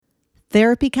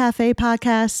Therapy Cafe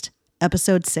Podcast,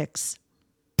 Episode 6.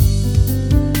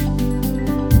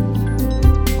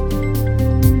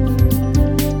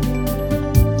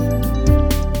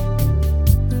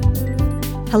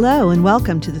 Hello and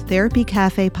welcome to the Therapy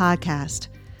Cafe Podcast.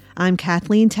 I'm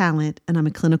Kathleen Talent and I'm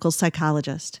a clinical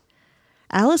psychologist.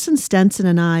 Allison Stenson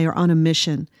and I are on a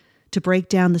mission to break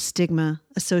down the stigma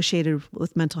associated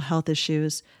with mental health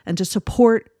issues and to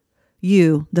support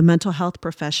you, the mental health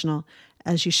professional,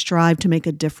 as you strive to make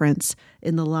a difference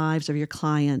in the lives of your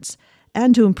clients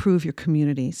and to improve your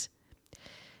communities.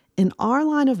 In our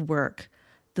line of work,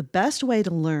 the best way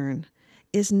to learn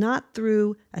is not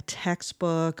through a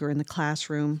textbook or in the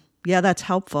classroom. Yeah, that's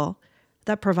helpful.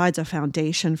 That provides a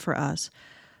foundation for us.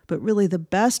 But really the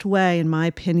best way, in my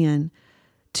opinion,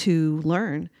 to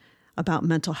learn about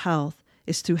mental health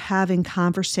is through having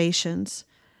conversations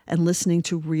and listening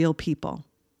to real people.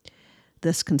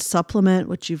 This can supplement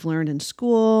what you've learned in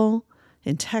school,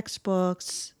 in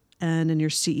textbooks, and in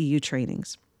your CEU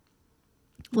trainings.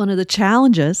 One of the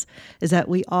challenges is that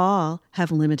we all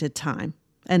have limited time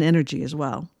and energy as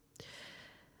well.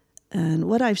 And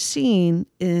what I've seen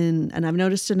and I've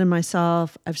noticed it in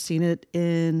myself, I've seen it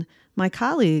in my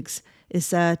colleagues, is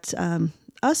that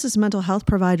us as mental health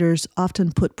providers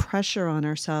often put pressure on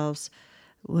ourselves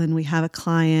when we have a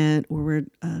client or we're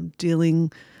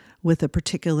dealing with a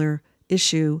particular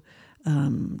issue,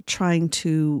 trying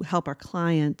to help our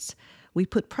clients. We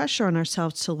put pressure on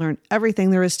ourselves to learn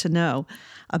everything there is to know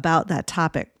about that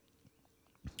topic,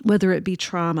 whether it be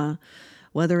trauma,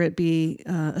 whether it be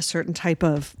a certain type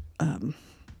of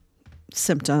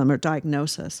symptom or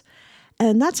diagnosis.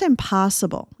 And that's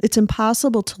impossible. It's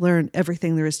impossible to learn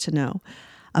everything there is to know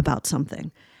about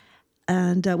something.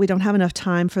 And we don't have enough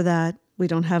time for that. We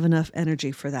don't have enough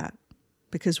energy for that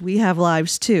because we have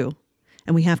lives too,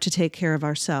 and we have to take care of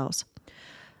ourselves.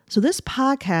 So this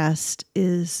podcast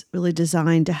is really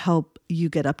designed to help you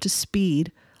get up to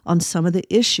speed on some of the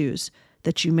issues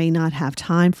that you may not have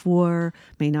time for,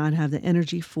 may not have the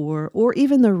energy for, or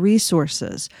even the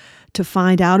resources to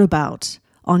find out about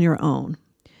on your own.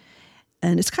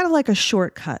 And it's kind of like a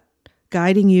shortcut,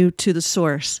 guiding you to the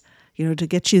source, to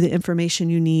get you the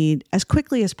information you need as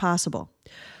quickly as possible.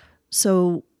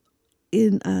 So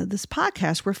in this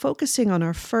podcast, we're focusing on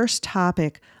our first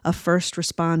topic of first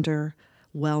responder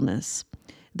wellness.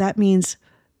 That means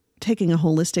taking a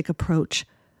holistic approach,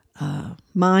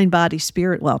 mind, body,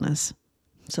 spirit wellness.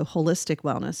 So holistic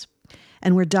wellness.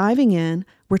 And we're diving in,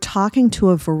 we're talking to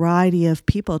a variety of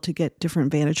people to get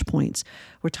different vantage points.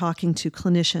 We're talking to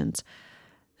clinicians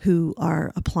who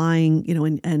are applying,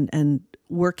 and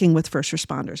working with first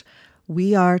responders.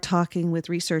 We are talking with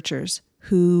researchers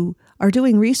who are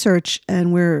doing research,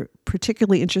 and we're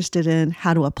particularly interested in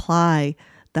how to apply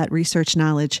that research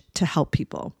knowledge to help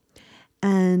people.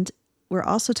 And we're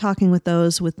also talking with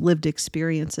those with lived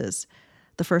experiences,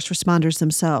 the first responders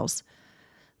themselves.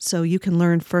 So you can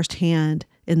learn firsthand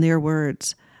in their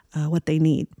words what they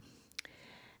need.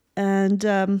 And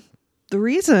the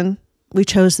reason we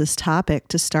chose this topic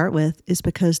to start with is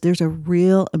because there's a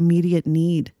real immediate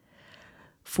need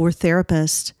for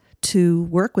therapists to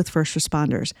work with first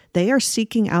responders. They are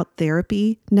seeking out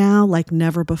therapy now like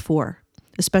never before,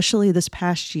 especially this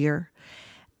past year.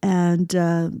 And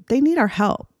they need our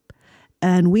help.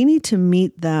 And we need to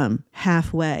meet them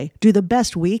halfway, do the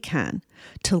best we can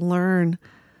to learn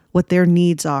what their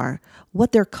needs are,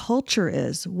 what their culture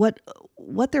is, what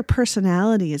their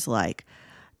personality is like,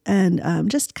 and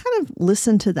just kind of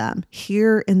listen to them,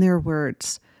 hear in their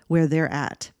words where they're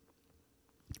at.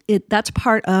 That's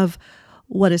part of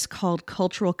what is called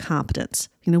cultural competence.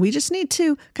 We just need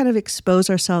to kind of expose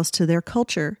ourselves to their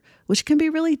culture, which can be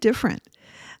really different.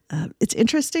 It's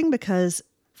interesting because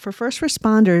for first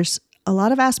responders, a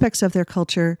lot of aspects of their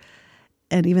culture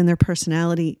and even their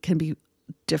personality can be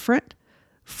different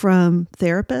from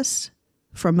therapists,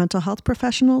 from mental health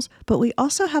professionals, but we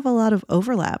also have a lot of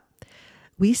overlap.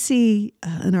 We see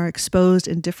and are exposed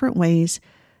in different ways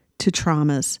to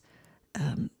traumas,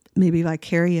 maybe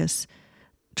vicarious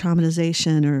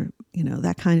traumatization or,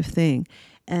 that kind of thing.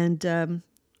 And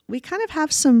we kind of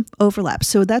have some overlap.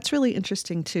 So that's really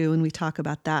interesting too, and we talk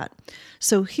about that.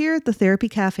 So here at the Therapy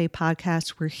Cafe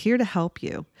podcast, we're here to help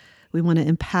you. We want to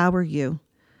empower you,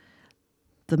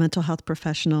 the mental health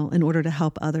professional, in order to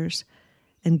help others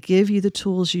and give you the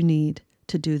tools you need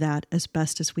to do that as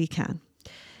best as we can.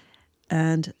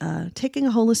 And taking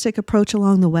a holistic approach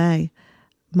along the way,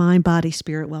 mind, body,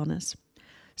 spirit wellness.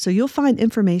 So you'll find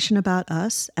information about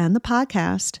us and the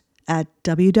podcast at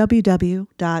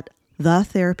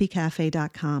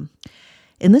www.thetherapycafe.com.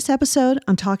 In this episode,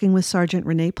 I'm talking with Sergeant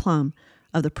Renee Plum,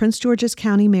 of the Prince George's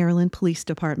County, Maryland Police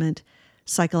Department,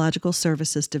 Psychological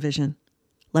Services Division.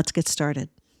 Let's get started.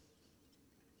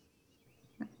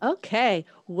 Okay,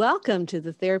 welcome to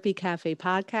the Therapy Cafe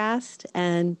podcast.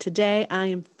 And today I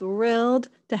am thrilled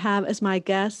to have as my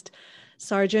guest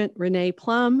Sergeant Renee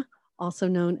Plum, also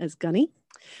known as Gunny.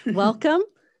 Welcome.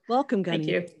 Welcome,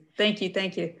 Gunny. Thank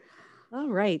you. All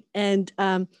right. And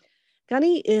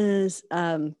Gunny is,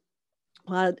 I'd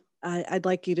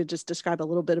like you to just describe a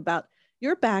little bit about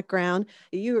your background.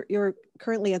 You're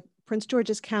currently at Prince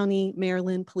George's County,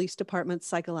 Maryland Police Department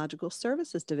Psychological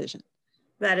Services Division.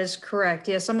 That is correct.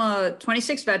 Yes, I'm a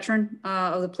 26 veteran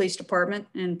of the police department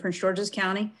in Prince George's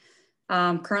County.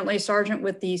 Currently a sergeant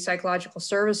with the Psychological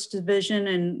Service Division,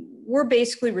 and we're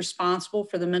basically responsible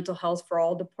for the mental health for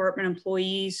all department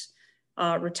employees,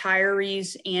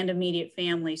 retirees, and immediate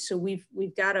families. So we've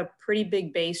got a pretty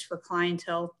big base for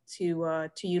clientele to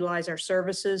utilize our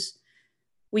services.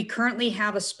 We currently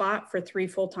have a spot for 3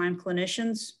 full-time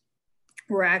clinicians.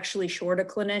 We're actually short a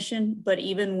clinician, but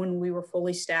even when we were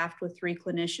fully staffed with 3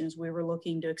 clinicians, we were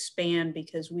looking to expand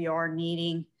because we are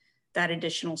needing that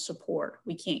additional support.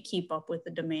 We can't keep up with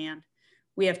the demand.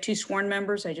 We have 2 sworn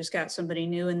members. I just got somebody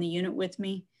new in the unit with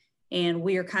me, and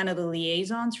we are kind of the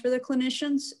liaisons for the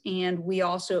clinicians. And we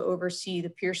also oversee the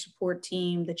peer support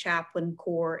team, the chaplain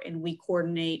corps, and we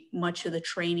coordinate much of the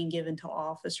training given to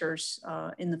officers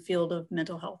in the field of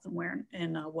mental health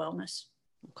and wellness.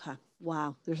 Okay.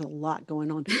 Wow. There's a lot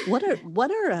going on. What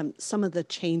are some of the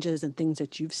changes and things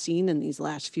that you've seen in these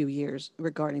last few years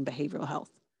regarding behavioral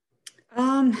health?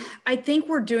 I think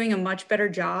we're doing a much better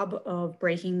job of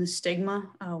breaking the stigma.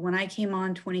 When I came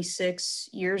on 26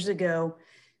 years ago,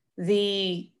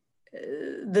 the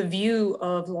view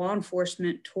of law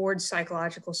enforcement towards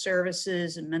psychological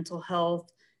services and mental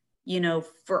health,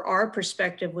 for our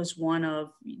perspective was one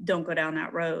of, don't go down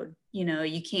that road.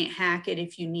 You can't hack it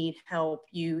if you need help.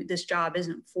 This job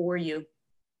isn't for you.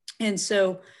 And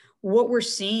so what we're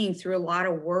seeing through a lot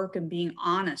of work and being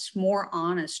more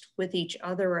honest with each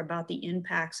other about the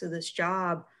impacts of this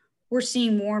job, we're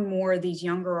seeing more and more of these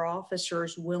younger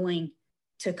officers willing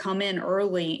to come in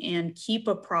early and keep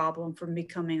a problem from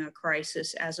becoming a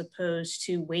crisis, as opposed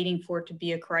to waiting for it to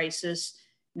be a crisis.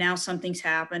 Now something's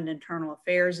happened, internal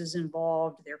affairs is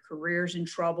involved, their career's in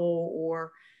trouble,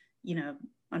 or,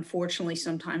 unfortunately,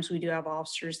 sometimes we do have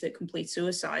officers that complete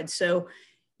suicide. So,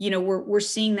 we're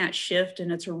seeing that shift,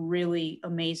 and it's a really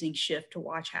amazing shift to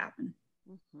watch happen.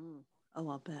 Mm-hmm. Oh,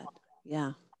 I'll bet.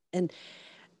 Yeah. And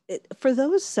for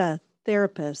those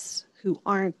therapists who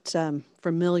aren't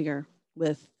familiar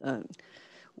with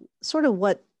sort of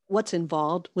what's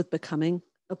involved with becoming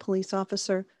a police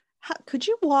officer, could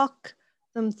you walk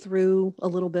them through a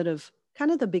little bit of kind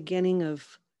of the beginning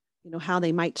of, how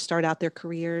they might start out their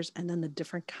careers, and then the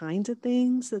different kinds of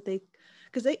things that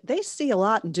because they see a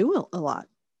lot and do a lot.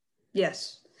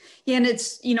 Yes. Yeah. And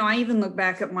it's, I even look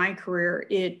back at my career,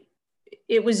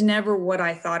 it was never what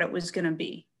I thought it was going to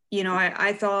be.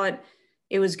 I thought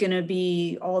it was going to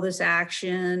be all this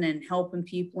action and helping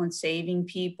people and saving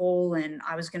people, and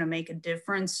I was going to make a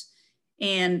difference.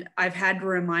 And I've had to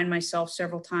remind myself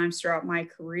several times throughout my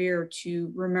career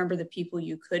to remember the people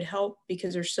you could help,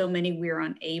 because there's so many we're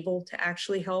unable to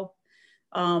actually help.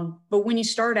 But when you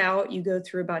start out, you go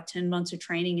through about 10 months of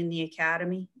training in the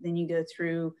academy. Then you go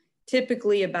through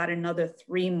typically about another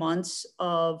 3 months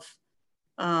of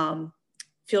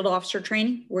field officer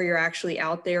training, where you're actually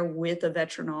out there with a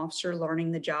veteran officer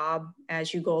learning the job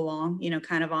as you go along,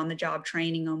 kind of on the job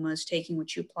training, almost taking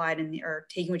what you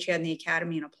taking what you had in the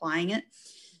academy and applying it.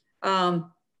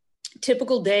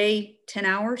 Typical day, 10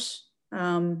 hours.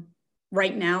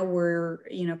 Right now we're,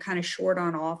 kind of short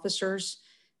on officers,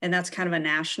 and that's kind of a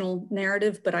national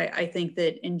narrative. But I think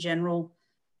that in general,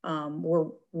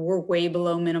 we're way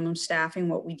below minimum staffing,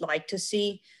 what we'd like to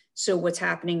see. So what's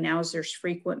happening now is there's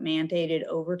frequent mandated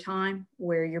overtime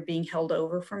where you're being held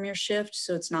over from your shift.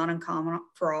 So it's not uncommon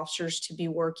for officers to be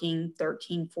working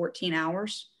 13, 14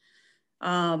 hours.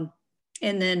 And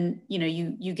then,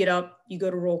 you get up, you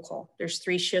go to roll call. There's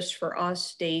 3 shifts for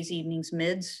us: days, evenings,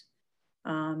 mids.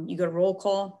 You go to roll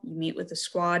call, you meet with the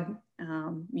squad.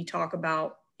 You talk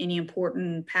about any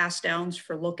important pass downs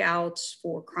for lookouts,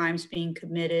 for crimes being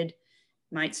committed.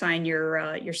 You might sign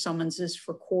your summonses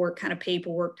for court, kind of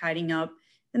paperwork, tidying up.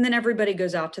 And then everybody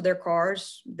goes out to their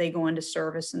cars. They go into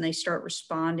service and they start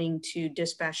responding to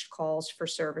dispatched calls for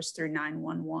service through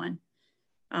 911.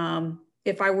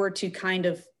 If I were to kind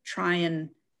of try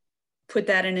and put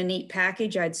that in a neat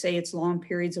package, I'd say it's long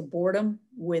periods of boredom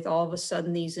with all of a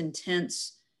sudden these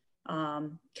intense,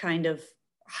 kind of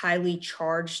highly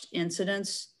charged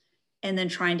incidents. and then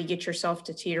trying to get yourself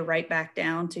to teeter right back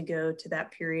down to go to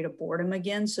that period of boredom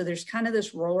again. So there's kind of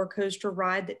this roller coaster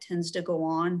ride that tends to go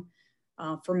on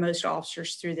for most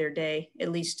officers through their day,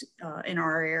 at least in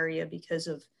our area, because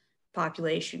of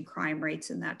population, crime rates,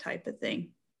 and that type of thing.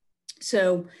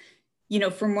 So,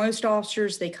 for most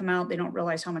officers, they come out, they don't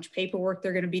realize how much paperwork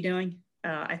they're going to be doing.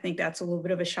 I think that's a little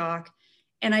bit of a shock.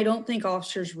 And I don't think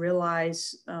officers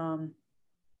realize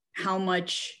how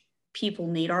much people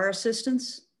need our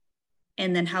assistance,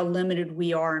 and then how limited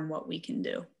we are in what we can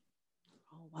do.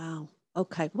 Oh, wow.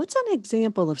 Okay. What's an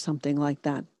example of something like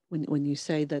that when you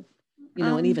say that,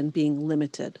 and even being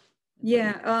limited?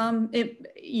 Yeah.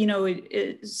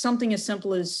 Something as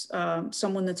simple as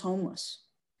someone that's homeless,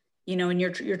 and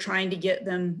you're trying to get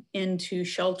them into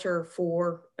shelter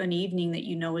for an evening that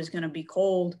is going to be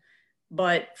cold,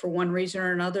 but for one reason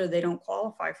or another, they don't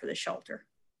qualify for the shelter.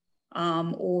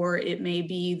 Or it may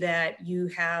be that you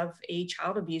have a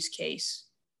child abuse case,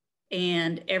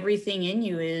 and everything in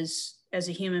you is, as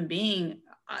a human being,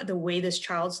 the way this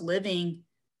child's living,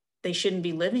 they shouldn't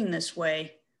be living this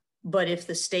way. But if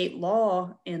the state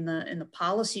law and the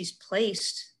policies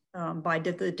placed by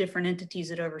the different entities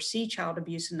that oversee child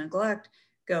abuse and neglect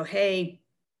go, hey,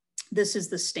 this is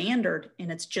the standard, and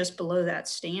it's just below that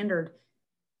standard,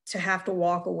 to have to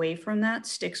walk away from that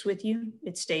sticks with you.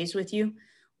 It stays with you.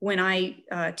 When I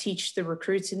teach the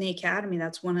recruits in the academy,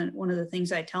 that's one of the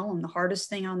things I tell them. The hardest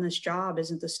thing on this job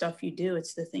isn't the stuff you do,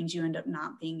 it's the things you end up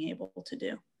not being able to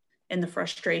do, and the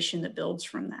frustration that builds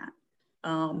from that.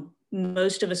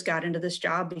 Most of us got into this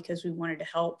job because we wanted to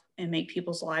help and make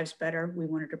people's lives better. We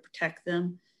wanted to protect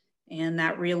them. And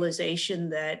that realization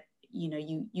that,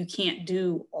 you can't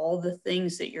do all the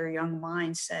things that your young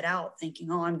mind set out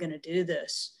thinking, oh, I'm going to do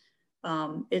this.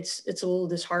 It's a little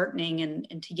disheartening,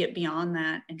 and to get beyond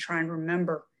that and try and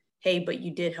remember, hey, but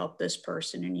you did help this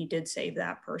person and you did save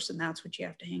that person. That's what you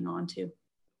have to hang on to.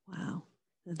 Wow.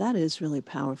 That is really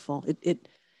powerful. It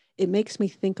makes me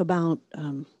think about,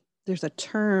 there's a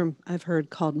term I've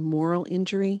heard called moral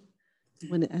injury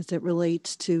as it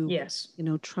relates to, yes,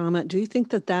 trauma. Do you think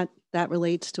that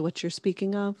relates to what you're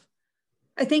speaking of?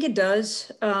 I think it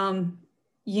does.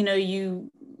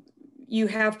 You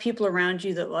have people around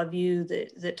you that love you,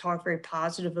 that talk very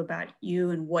positive about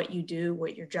you and what you do,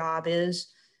 what your job is.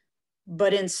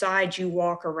 But inside, you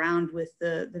walk around with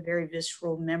the very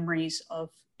visceral memories of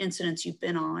incidents you've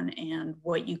been on and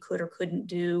what you could or couldn't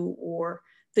do, or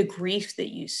the grief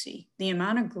that you see. The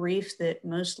amount of grief that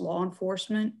most law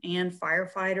enforcement and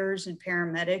firefighters and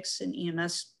paramedics and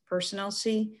EMS personnel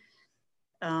see.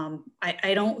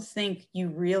 I don't think you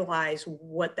realize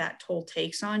what that toll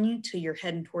takes on you till you're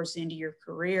heading towards the end of your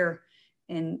career.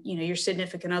 And, your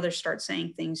significant other starts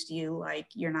saying things to you like,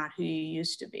 you're not who you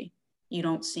used to be. You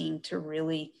don't seem to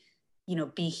really,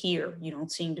 be here. You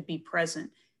don't seem to be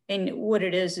present. And what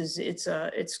it is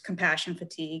it's compassion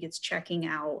fatigue. It's checking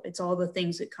out. It's all the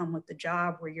things that come with the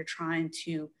job where you're trying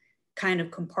to kind of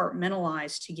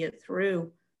compartmentalize to get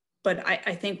through. But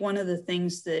I think one of the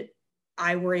things that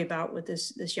I worry about with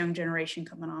this young generation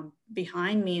coming on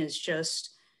behind me is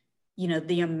just,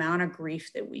 the amount of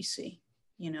grief that we see,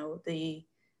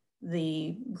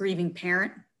 the grieving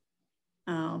parent,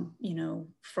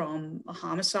 from a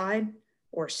homicide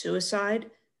or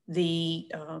suicide, the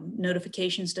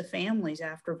notifications to families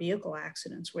after vehicle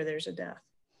accidents where there's a death.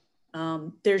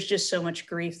 There's just so much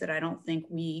grief that I don't think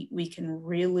we can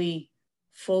really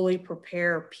fully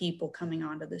prepare people coming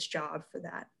onto this job for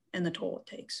that and the toll it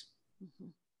takes.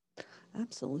 Mm-hmm.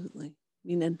 Absolutely.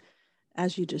 And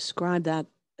as you described that,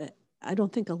 I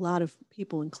don't think a lot of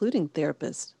people, including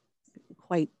therapists,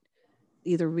 quite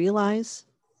either realize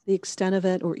the extent of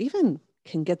it or even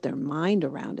can get their mind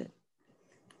around it.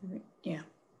 Yeah.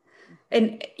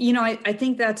 And, I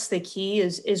think that's the key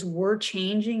is we're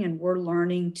changing and we're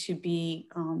learning to be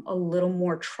a little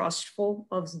more trustful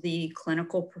of the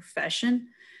clinical profession.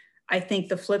 I think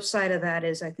the flip side of that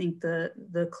is I think the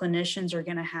clinicians are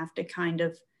going to have to kind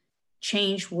of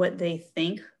change what they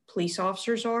think police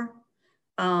officers are,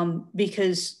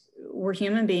 because we're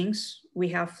human beings. We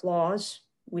have flaws.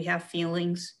 We have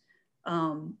feelings.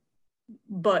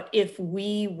 But if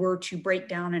we were to break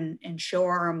down and show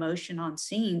our emotion on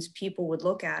scenes, people would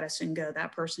look at us and go,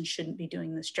 that person shouldn't be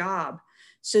doing this job.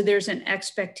 So there's an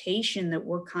expectation that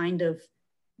we're kind of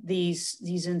these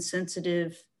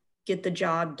insensitive, get the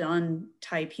job done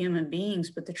type human beings.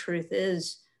 But the truth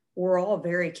is, we're all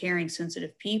very caring,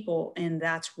 sensitive people. And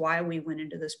that's why we went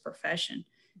into this profession.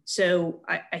 So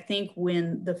I think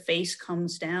when the face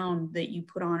comes down that you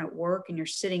put on at work and you're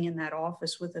sitting in that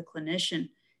office with a clinician,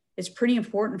 it's pretty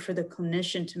important for the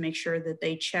clinician to make sure that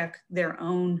they check their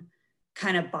own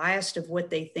kind of biased of what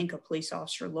they think a police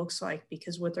officer looks like,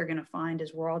 because what they're going to find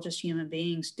is we're all just human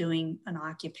beings doing an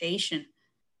occupation.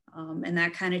 And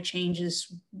that kind of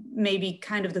changes maybe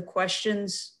kind of the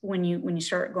questions when you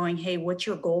start going, hey, what's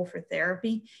your goal for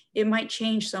therapy? It might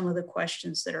change some of the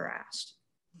questions that are asked.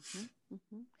 Mm-hmm.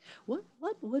 Mm-hmm.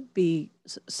 What would be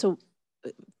so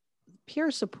peer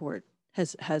support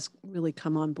has really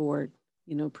come on board,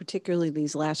 particularly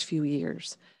these last few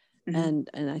years. Mm-hmm.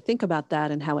 And I think about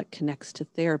that and how it connects to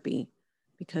therapy,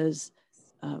 because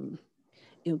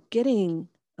getting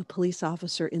a police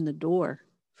officer in the door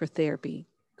for therapy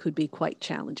could be quite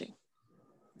challenging.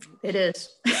 It is.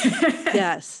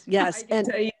 Yes. I can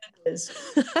tell you it is.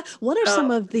 What are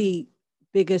some of the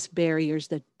biggest barriers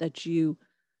that you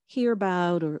hear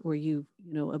about or you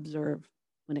observe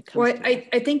when it comes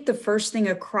to I think the first thing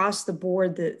across the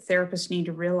board that therapists need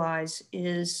to realize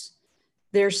is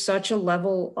there's such a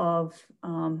level of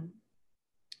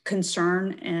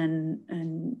concern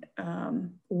and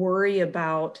worry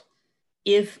about,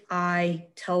 if I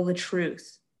tell the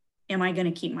truth, am I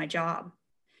going to keep my job?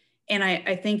 And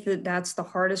I think that that's the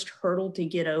hardest hurdle to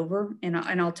get over. And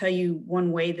I'll tell you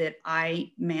one way that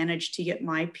I managed to get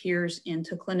my peers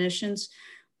into clinicians.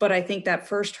 But I think that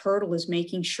first hurdle is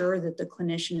making sure that the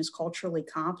clinician is culturally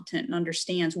competent and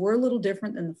understands we're a little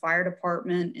different than the fire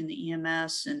department and the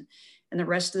EMS and the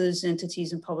rest of those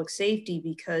entities in public safety,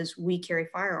 because we carry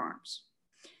firearms.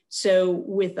 So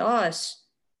with us,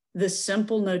 the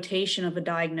simple notation of a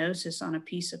diagnosis on a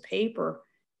piece of paper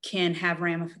can have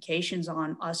ramifications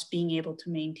on us being able to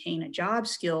maintain a job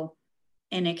skill,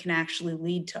 and it can actually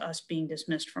lead to us being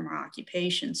dismissed from our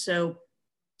occupation. So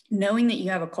knowing that you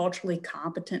have a culturally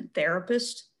competent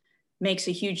therapist makes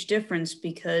a huge difference,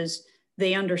 because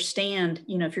they understand,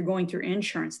 if you're going through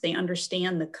insurance, they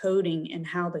understand the coding and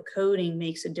how the coding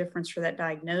makes a difference for that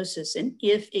diagnosis. And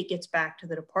if it gets back to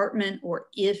the department, or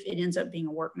if it ends up being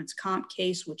a workman's comp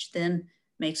case, which then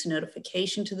makes a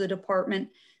notification to the department,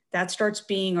 that starts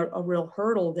being a real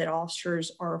hurdle that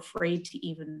officers are afraid to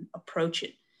even approach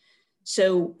it.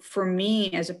 So for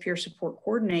me, as a peer support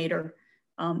coordinator,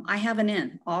 I have an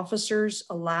in. Officers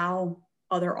allow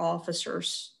other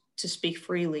officers to speak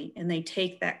freely, and they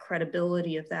take that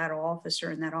credibility of that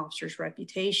officer and that officer's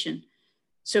reputation.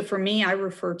 So for me, I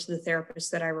refer to the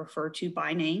therapist that I refer to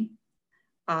by name.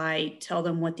 I tell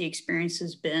them what the experience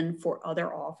has been for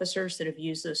other officers that have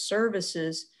used those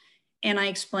services. And I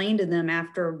explain to them,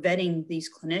 after vetting these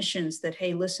clinicians, that,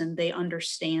 hey, listen, they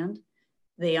understand.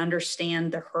 They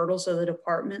understand the hurdles of the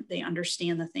department. They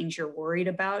understand the things you're worried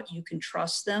about. You can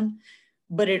trust them.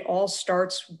 But it all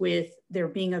starts with there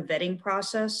being a vetting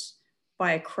process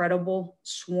by a credible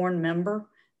sworn member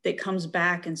that comes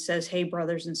back and says, hey,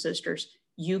 brothers and sisters,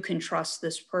 you can trust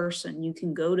this person. You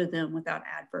can go to them without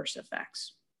adverse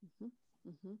effects. Mm-hmm.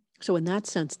 Mm-hmm. So in that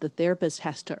sense, the therapist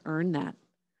has to earn that.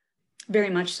 Very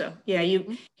much so. Yeah.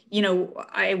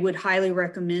 I would highly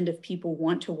recommend, if people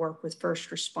want to work with first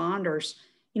responders,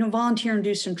 volunteer and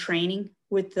do some training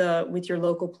with your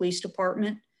local police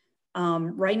department.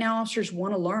 Right now, officers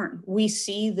want to learn. We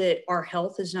see that our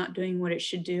health is not doing what it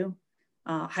should do.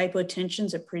 Hypotension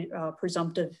is a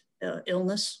presumptive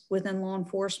illness within law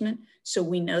enforcement. So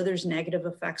we know there's negative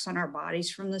effects on our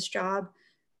bodies from this job.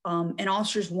 And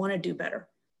officers want to do better.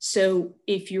 So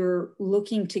if you're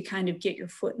looking to kind of get your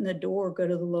foot in the door, go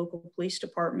to the local police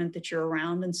department that you're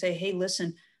around and say, hey,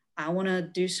 listen, I want to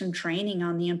do some training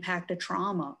on the impact of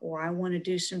trauma, or I want to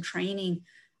do some training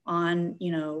on,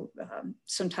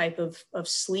 some type of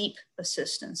sleep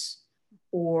assistance,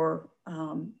 or,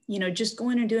 just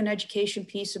going and do an education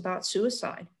piece about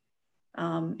suicide.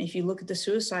 If you look at the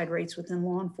suicide rates within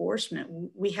law enforcement,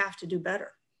 we have to do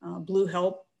better.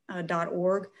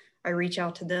 bluehelp.org, I reach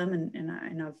out to them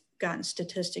and I've gotten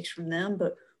statistics from them,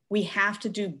 but we have to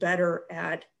do better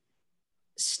at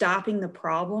stopping the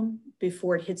problem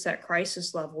before it hits that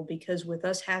crisis level, because with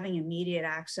us having immediate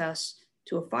access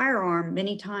to a firearm,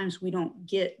 many times we don't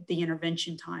get the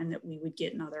intervention time that we would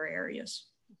get in other areas.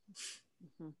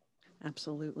 Mm-hmm.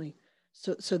 Absolutely.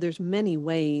 So there's many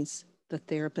ways the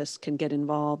therapist can get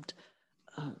involved,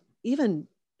 even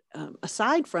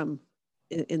aside from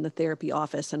in the therapy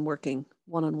office and working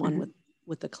one-on-one mm-hmm.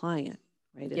 with the client,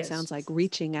 right? It yes. sounds like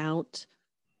reaching out,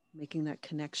 making that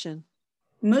connection.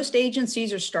 Most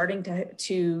agencies are starting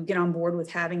to get on board with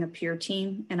having a peer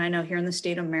team. And I know here in the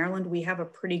state of Maryland, we have a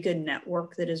pretty good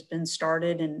network that has been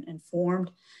started and formed.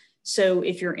 So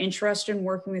if you're interested in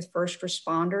working with first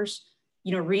responders,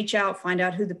 reach out, find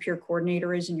out who the peer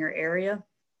coordinator is in your area,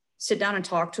 sit down and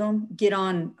talk to them, get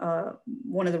on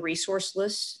one of the resource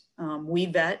lists. We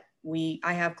vet.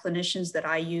 I have clinicians that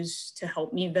I use to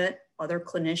help me vet other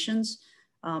clinicians.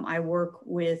 I work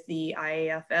with the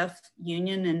IAFF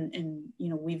union and,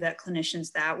 we vet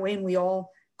clinicians that way, and we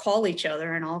all call each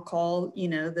other, and I'll call,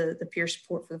 the peer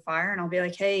support for the fire, and I'll be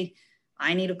like, hey,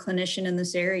 I need a clinician in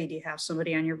this area. Do you have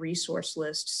somebody on your resource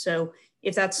list? So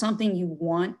if that's something you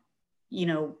want,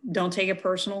 don't take it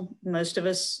personal. Most of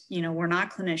us, we're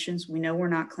not clinicians. We know we're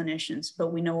not clinicians,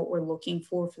 but we know what we're looking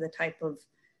for the type of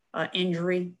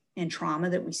injury and trauma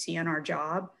that we see on our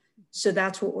job. So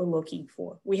that's what we're looking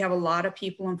for. We have a lot of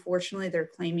people, unfortunately, they're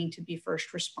claiming to be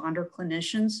first responder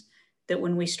clinicians that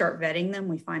when we start vetting them,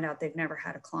 we find out they've never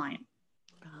had a client.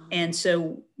 And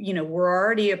so, we're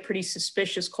already a pretty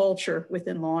suspicious culture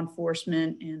within law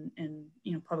enforcement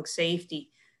and public safety.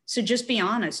 So just be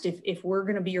honest. If we're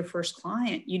going to be your first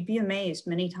client, you'd be amazed.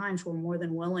 Many times we're more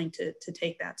than willing to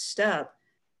take that step.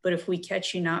 But if we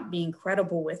catch you not being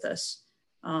credible with us,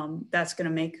 that's going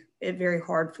to make it very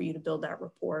hard for you to build that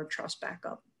rapport and trust back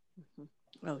up.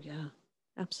 Mm-hmm. Oh, yeah,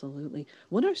 absolutely.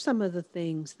 What are some of the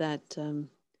things that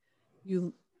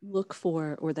you look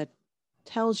for or that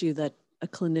tells you that a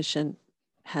clinician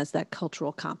has that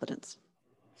cultural competence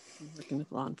in working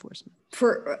with law enforcement?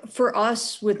 For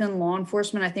us within law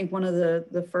enforcement, I think one of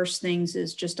the first things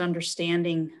is just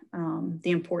understanding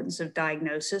the importance of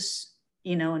diagnosis,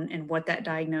 and what that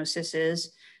diagnosis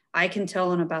is. I can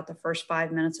tell in about the first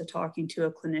 5 minutes of talking to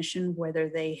a clinician whether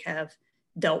they have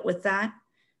dealt with that.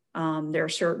 There are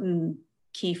certain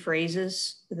key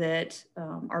phrases that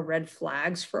are red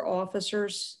flags for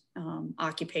officers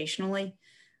occupationally.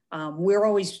 We're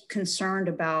always concerned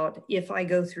about if I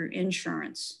go through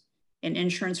insurance and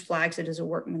insurance flags it as a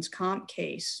workman's comp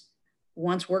case.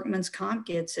 Once workman's comp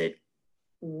gets it,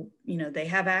 they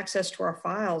have access to our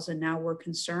files, and now we're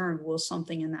concerned, will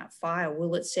something in that file,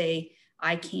 will it say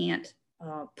I can't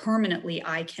permanently,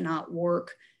 I cannot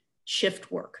work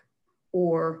shift work,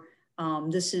 or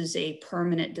this is a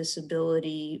permanent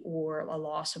disability or a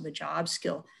loss of a job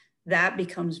skill. That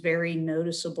becomes very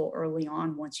noticeable early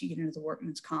on once you get into the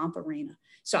workman's comp arena.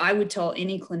 So I would tell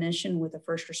any clinician with a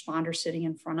first responder sitting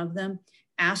in front of them,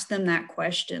 ask them that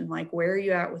question, like, where are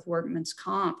you at with workman's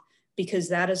comp? Because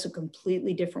that is a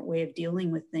completely different way of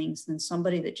dealing with things than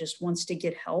somebody that just wants to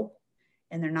get help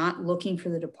and they're not looking for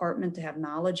the department to have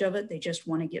knowledge of it. They just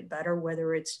want to get better,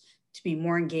 whether it's to be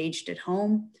more engaged at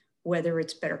home, whether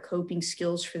it's better coping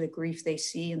skills for the grief they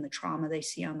see and the trauma they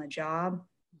see on the job.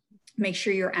 Make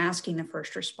sure you're asking the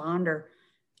first responder,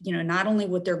 not only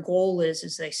what their goal is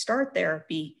as they start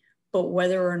therapy, but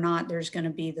whether or not there's going to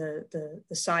be the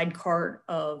side cart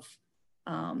of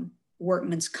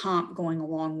workman's comp going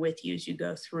along with you as you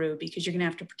go through, because you're going to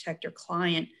have to protect your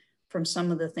client from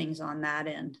some of the things on that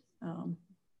end.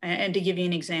 And to give you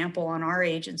an example, on our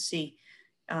agency,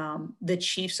 the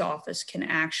chief's office can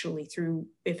actually,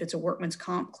 if it's a workman's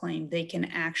comp claim, they can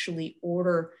actually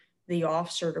order the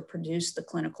officer to produce the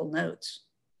clinical notes.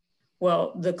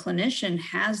 Well, the clinician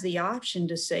has the option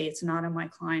to say it's not in my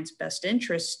client's best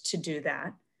interest to do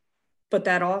that, but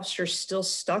that officer's still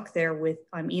stuck there with,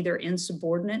 I'm either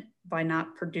insubordinate by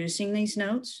not producing these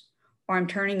notes, or I'm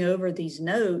turning over these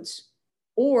notes,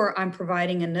 or I'm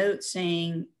providing a note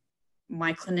saying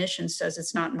my clinician says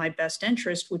it's not in my best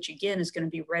interest, which again is going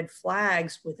to be red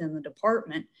flags within the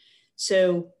department.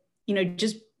 So,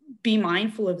 just be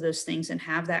mindful of those things and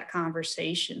have that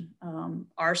conversation.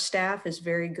 Our staff is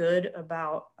very good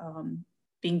about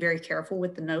being very careful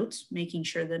with the notes, making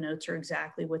sure the notes are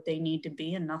exactly what they need to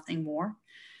be and nothing more.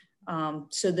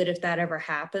 So that if that ever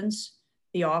happens,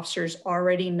 the officers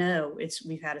already know.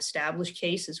 We've had established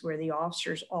cases where the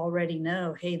officers already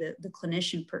know, hey, the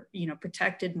clinician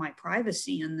protected my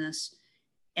privacy in this.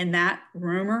 And that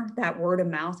rumor, that word of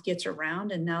mouth gets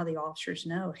around, and now the officers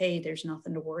know, hey, there's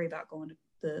nothing to worry about going to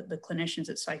the clinicians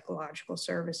at Psychological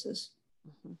Services.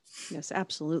 Mm-hmm. Yes,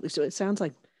 absolutely. So it sounds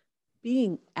like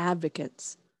being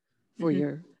advocates for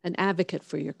an advocate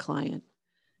for your client,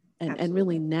 and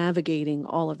really navigating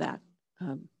all of that,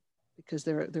 because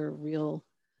there are real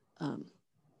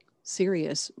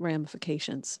serious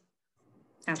ramifications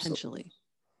potentially.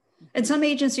 And some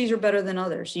agencies are better than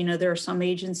others. There are some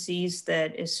agencies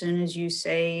that as soon as you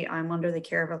say I'm under the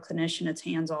care of a clinician, it's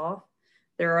hands off.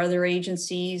 There are other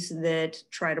agencies that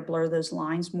try to blur those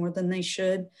lines more than they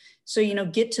should. So,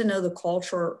 get to know the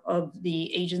culture of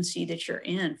the agency that you're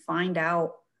in, find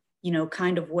out,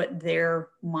 kind of what their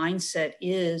mindset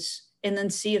is, and then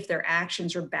see if their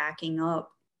actions are backing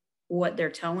up what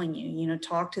they're telling you.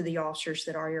 Talk to the officers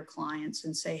that are your clients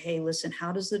and say, hey, listen,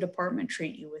 how does the department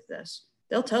treat you with this?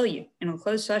 They'll tell you in a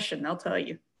closed session, they'll tell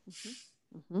you.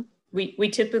 Mm-hmm. Mm-hmm. We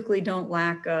typically don't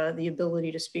lack the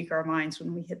ability to speak our minds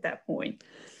when we hit that point.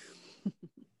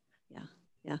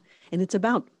 Yeah. And it's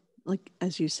about like,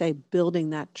 as you say,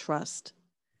 building that trust.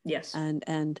 Yes.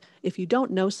 And if you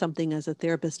don't know something as a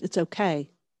therapist, it's okay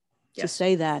to Yes.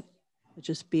 say that, but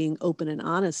just being open and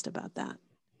honest about that.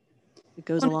 It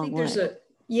goes a Well, I long think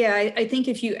way. I think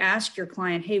if you ask your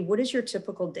client, hey, what does your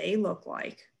typical day look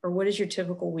like? Or what does your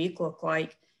typical week look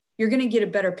like? You're going to get a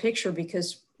better picture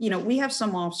because, we have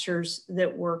some officers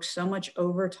that work so much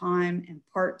overtime and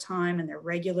part-time and their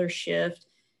regular shift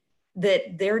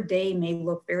that their day may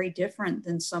look very different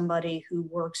than somebody who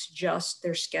works just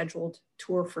their scheduled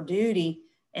tour for duty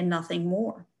and nothing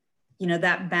more.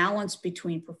 That balance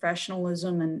between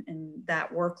professionalism and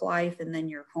that work life and then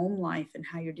your home life and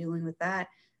how you're dealing with that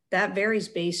varies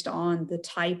based on the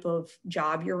type of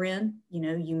job you're in.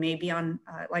 You may be on,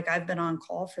 like I've been on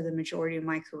call for the majority of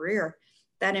my career.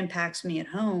 That impacts me at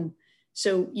home.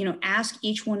 So, ask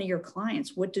each one of your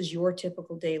clients, what does your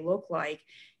typical day look like?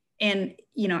 And,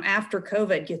 after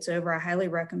COVID gets over, I highly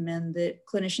recommend that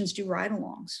clinicians do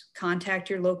ride-alongs. Contact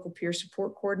your local peer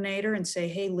support coordinator and say,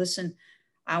 hey, listen,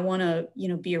 I want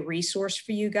to, be a resource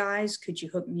for you guys. Could you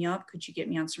hook me up? Could you get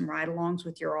me on some ride-alongs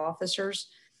with your officers?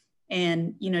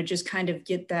 And, just kind of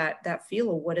get that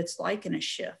feel of what it's like in a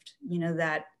shift.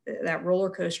 That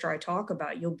roller coaster I talk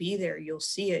about, you'll be there, you'll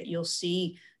see it, you'll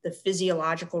see the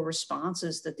physiological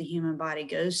responses that the human body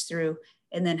goes through.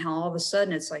 And then how all of a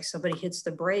sudden it's like somebody hits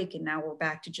the brake and now we're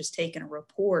back to just taking a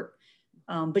report.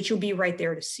 But you'll be right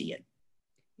there to see it.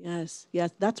 Yes.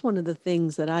 That's one of the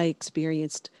things that I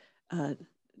experienced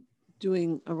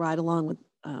doing a ride along with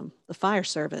the fire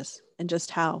service, and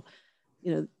just how,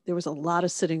 there was a lot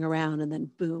of sitting around and then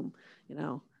boom,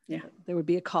 there would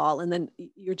be a call, and then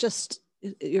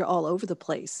you're all over the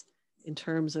place in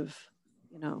terms of,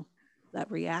 that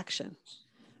reaction.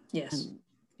 Yes. And,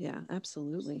 yeah,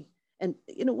 absolutely. And,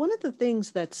 one of the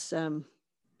things that's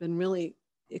been really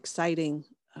exciting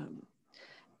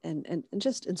and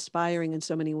just inspiring in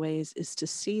so many ways is to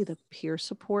see the peer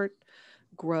support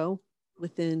grow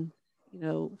within,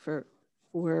 for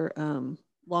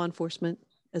law enforcement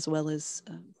as well as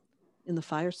in the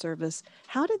fire service.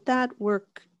 How did that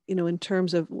work, in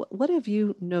terms of what have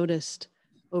you noticed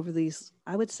over these,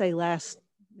 I would say, last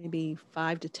maybe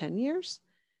 5 to 10 years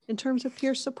in terms of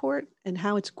peer support and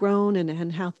how it's grown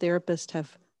and how therapists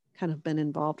have kind of been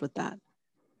involved with that?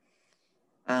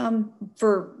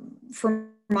 From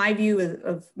my view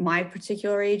of my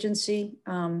particular agency,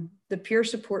 the peer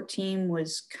support team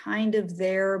was kind of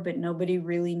there, but nobody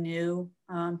really knew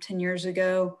 10 years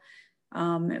ago.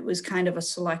 It was kind of a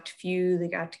select few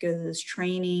that got to go to this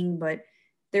training, but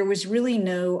there was really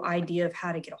no idea of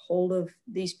how to get a hold of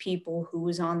these people, who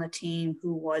was on the team,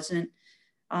 who wasn't.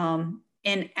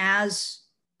 And as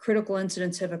critical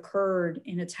incidents have occurred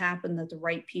and it's happened that the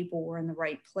right people were in the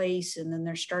right place, and then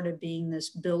there started being this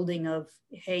building of,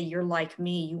 hey, you're like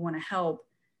me, you want to help,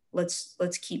 let's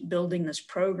keep building this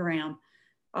program.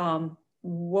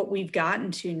 What we've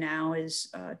gotten to now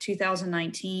is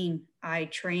 2019, I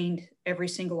trained every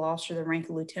single officer that ranked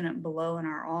a lieutenant below in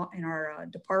our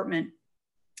department.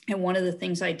 And one of the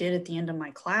things I did at the end of my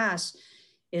class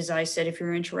is I said, if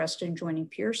you're interested in joining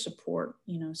peer support,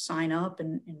 sign up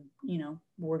and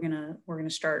we're gonna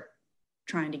start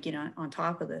trying to get on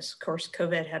top of this. Of course,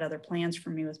 COVID had other plans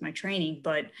for me with my training,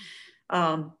 but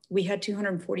we had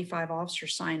 245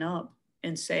 officers sign up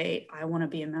and say, I want to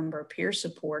be a member of peer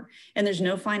support. And there's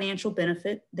no financial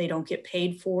benefit. They don't get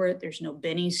paid for it. There's no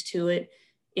bennies to it.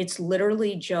 It's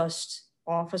literally just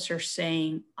officers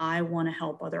saying, I want to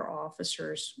help other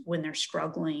officers when they're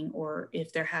struggling or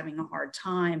if they're having a hard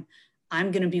time.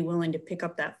 I'm going to be willing to pick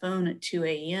up that phone at 2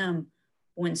 a.m.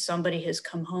 when somebody has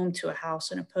come home to a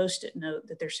house and a Post-it note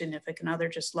that their significant other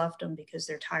just left them because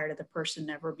they're tired of the person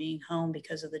never being home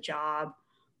because of the job.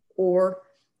 Or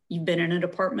you've been in a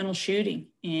departmental shooting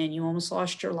and you almost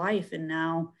lost your life. And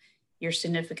now your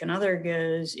significant other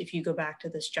goes, if you go back to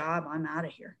this job, I'm out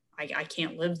of here. I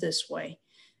can't live this way.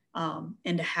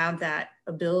 And to have that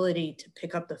ability to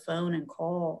pick up the phone and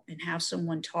call and have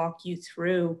someone talk you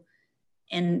through.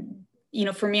 And,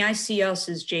 for me, I see us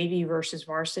as JV versus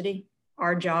varsity.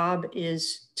 Our job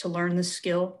is to learn the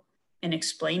skill and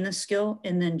explain the skill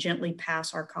and then gently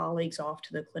pass our colleagues off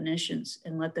to the clinicians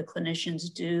and let the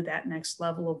clinicians do that next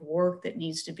level of work that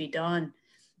needs to be done,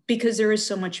 because there is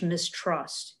so much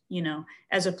mistrust.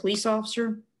 As a police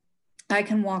officer, I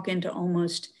can walk into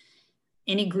almost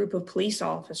any group of police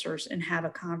officers and have a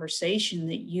conversation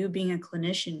that you, being a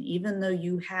clinician, even though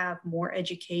you have more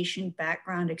education,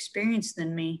 background, experience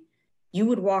than me, you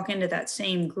would walk into that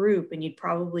same group and you'd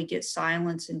probably get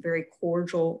silence and very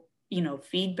cordial,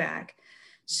 feedback.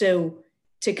 So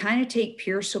to kind of take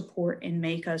peer support and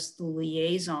make us the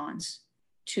liaisons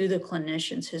to the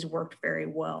clinicians has worked very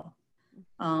well.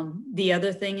 The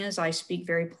other thing is I speak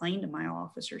very plain to my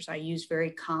officers. I use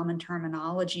very common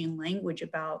terminology and language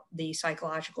about the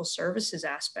psychological services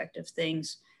aspect of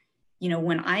things. You know,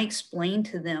 when I explain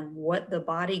to them what the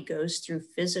body goes through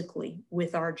physically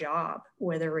with our job,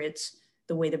 whether it's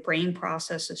the way the brain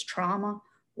processes trauma,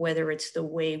 whether it's the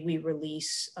way we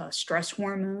release stress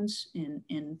hormones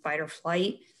in fight or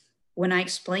flight, when I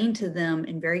explain to them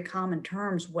in very common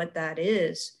terms what that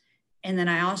is, and then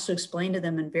I also explain to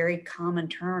them in very common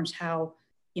terms how,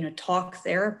 you know, talk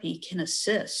therapy can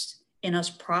assist in us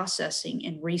processing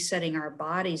and resetting our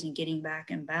bodies and getting back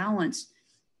in balance,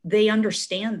 they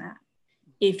understand that.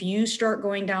 If you start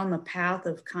going down the path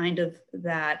of kind of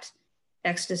that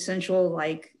existential,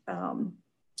 like,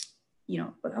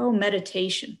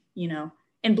 meditation,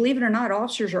 and believe it or not,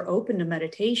 officers are open to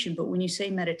meditation. But when you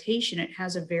say meditation, it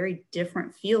has a very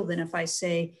different feel than if I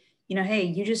say, hey,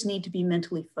 you just need to be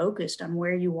mentally focused on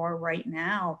where you are right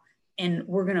now. And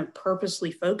we're going to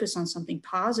purposely focus on something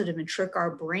positive and trick our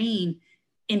brain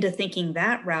into thinking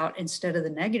that route instead of the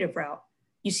negative route.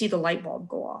 You see the light bulb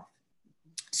go off.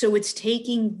 So it's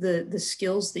taking the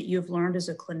skills that you've learned as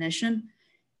a clinician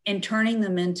and turning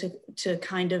them into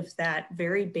kind of that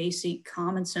very basic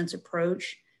common sense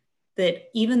approach that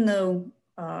even though,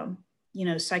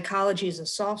 psychology is a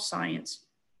soft science,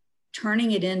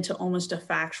 turning it into almost a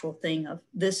factual thing of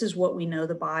this is what we know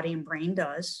the body and brain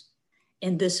does,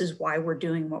 and this is why we're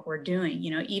doing what we're doing.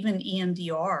 Even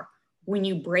EMDR, when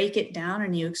you break it down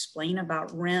and you explain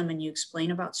about REM and you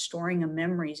explain about storing of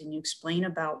memories and you explain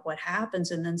about what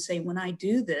happens and then say, when I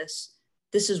do this,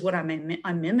 this is what I'm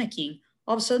mimicking.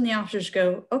 All of a sudden the officers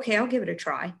go, okay, I'll give it a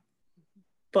try.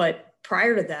 But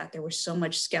prior to that, there was so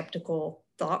much skeptical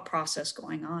thought process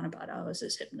going on about, oh, is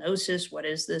this hypnosis? What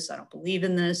is this? I don't believe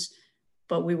in this.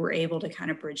 But we were able to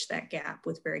kind of bridge that gap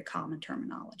with very common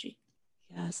terminology.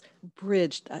 Yes,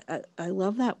 bridged. I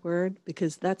love that word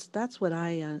because that's what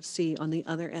I see on the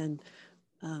other end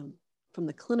from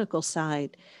the clinical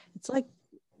side. It's like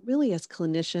really as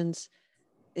clinicians,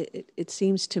 it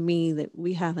seems to me that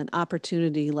we have an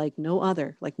opportunity like no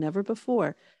other, like never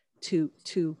before, to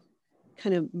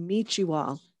kind of meet you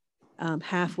all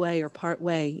halfway or part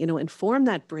way, and form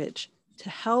that bridge to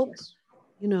help, yes.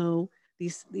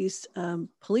 These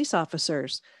police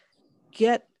officers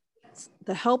get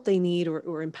the help they need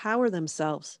or empower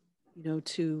themselves,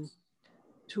 to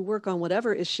work on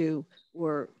whatever issue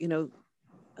or,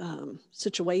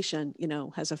 situation,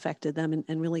 has affected them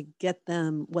and really get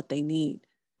them what they need,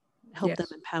 help yes. them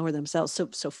empower themselves.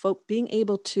 So folk being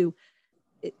able to,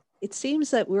 it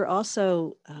seems that we're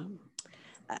also,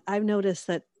 I've noticed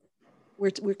that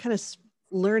we're kind of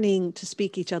learning to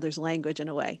speak each other's language in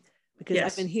a way, because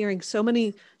yes. I've been hearing so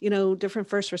many, different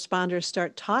first responders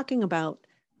start talking about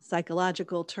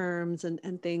psychological terms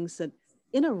and things that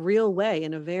in a real way,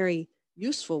 in a very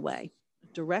useful way,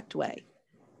 direct way,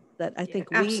 that I think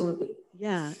absolutely.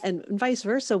 And vice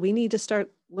versa. We need to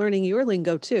start learning your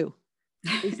lingo too,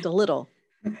 at least a little.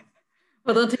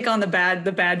 Well, they'll take on the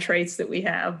bad traits that we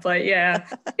have, but yeah,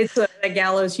 it's the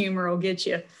gallows humor will get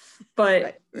you. But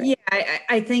right. Yeah,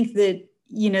 I think that,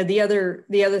 the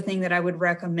other thing that I would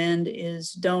recommend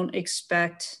is don't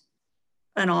expect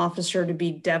an officer to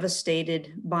be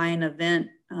devastated by an event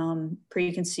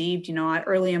preconceived.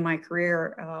 Early in my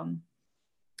career,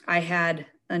 I had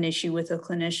an issue with a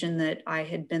clinician that I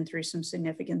had been through some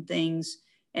significant things.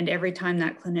 And every time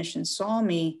that clinician saw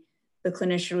me, the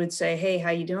clinician would say, hey,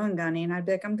 how you doing, Gunny? And I'd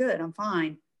be like, I'm good, I'm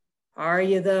fine. Are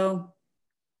you though?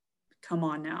 Come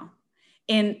on now.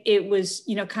 And it was,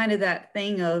 kind of that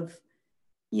thing of,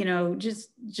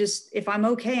 just if I'm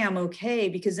okay, I'm okay.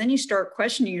 Because then you start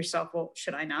questioning yourself, well,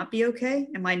 should I not be okay?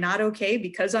 Am I not okay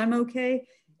because I'm okay?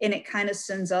 And it kind of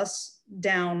sends us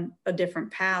down a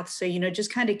different path. So,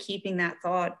 just kind of keeping that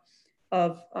thought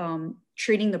of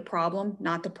treating the problem,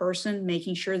 not the person,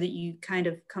 making sure that you kind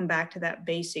of come back to that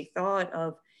basic thought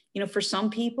of, for some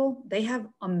people, they have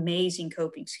amazing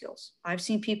coping skills. I've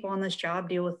seen people on this job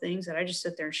deal with things that I just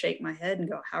sit there and shake my head and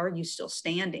go, how are you still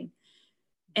standing?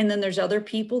 And then there's other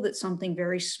people that something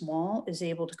very small is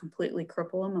able to completely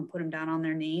cripple them and put them down on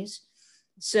their knees.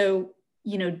 So,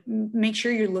 make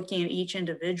sure you're looking at each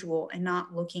individual and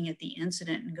not looking at the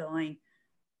incident and going,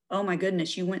 oh my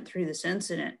goodness, you went through this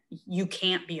incident. You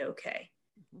can't be okay.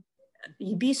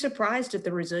 You'd be surprised at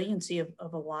the resiliency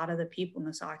of a lot of the people in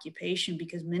this occupation,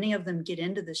 because many of them get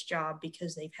into this job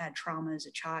because they've had trauma as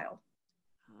a child.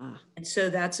 And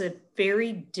so that's a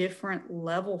very different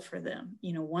level for them.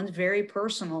 One's very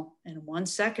personal and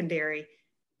one's secondary.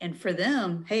 And for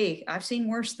them, hey, I've seen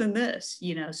worse than this,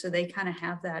 so they kind of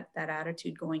have that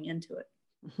attitude going into it.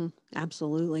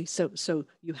 Absolutely. So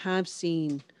you have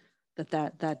seen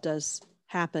that does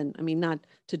happen. I mean, not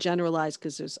to generalize,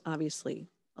 because there's obviously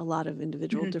a lot of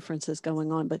individual Mhm. differences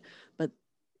going on, but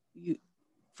you,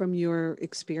 from your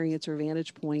experience or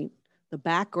vantage point, the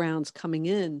backgrounds coming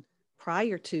in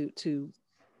prior to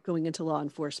going into law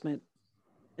enforcement,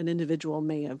 an individual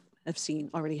may have seen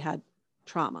already had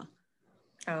trauma.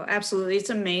 Oh, absolutely. It's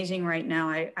amazing right now.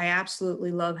 I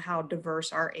absolutely love how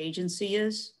diverse our agency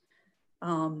is.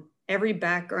 Every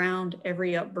background,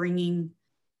 every upbringing,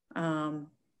 um,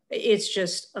 it's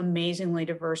just amazingly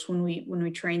diverse. When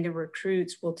we train the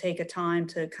recruits, we'll take a time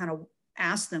to kind of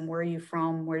ask them, where are you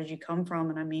from? Where did you come from?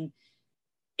 And I mean,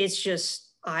 it's just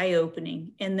eye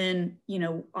opening. And then,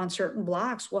 on certain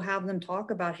blocks, we'll have them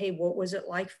talk about, hey, what was it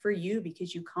like for you?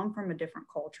 Because you come from a different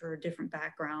culture, a different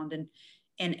background, and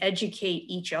educate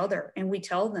each other. And we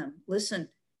tell them, listen,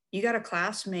 you got a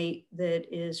classmate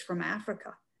that is from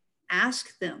Africa.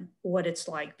 Ask them what it's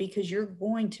like, because you're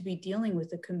going to be dealing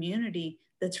with a community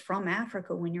that's from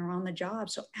Africa when you're on the job.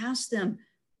 So ask them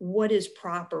what is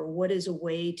proper, what is a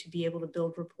way to be able to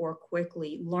build rapport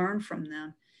quickly, learn from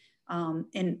them.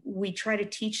 And we try to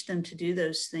teach them to do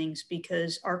those things,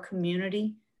 because our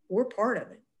community, we're part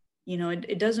of it.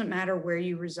 It doesn't matter where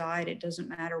you reside. It doesn't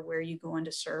matter where you go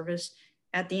into service.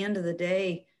 At the end of the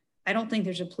day, I don't think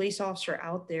there's a police officer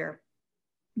out there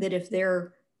that if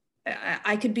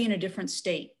I could be in a different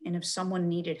state, and if someone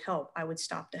needed help, I would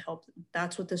stop to help them.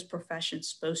 That's what this profession's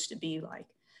supposed to be like.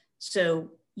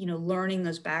 So, learning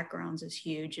those backgrounds is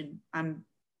huge. And I'm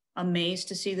amazed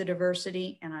to see the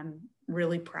diversity, and I'm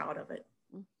really proud of it.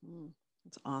 Mm-hmm.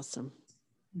 That's awesome.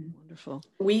 Mm-hmm. Wonderful.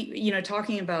 We,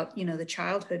 talking about, the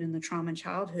childhood and the trauma in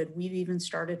childhood, we've even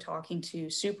started talking to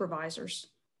supervisors,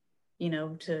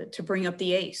 to bring up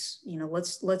the ACE.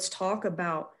 Let's talk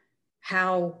about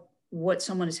how what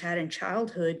someone has had in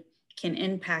childhood can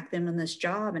impact them in this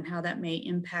job, and how that may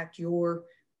impact your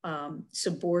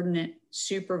subordinate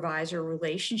supervisor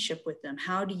relationship with them.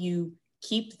 How do you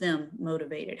keep them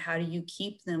motivated? How do you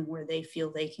keep them where they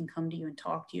feel they can come to you and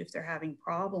talk to you if they're having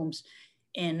problems?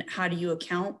 And how do you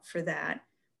account for that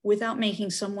without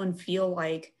making someone feel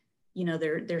like,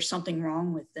 there's something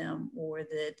wrong with them, or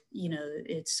that,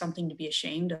 it's something to be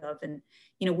ashamed of? And,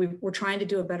 we're trying to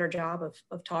do a better job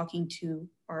of talking to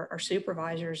our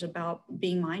supervisors about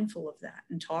being mindful of that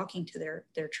and talking to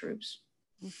their troops.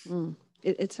 Mm-hmm.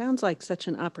 It sounds like such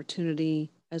an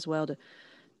opportunity as well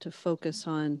to focus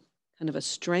on kind of a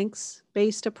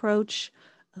strengths-based approach,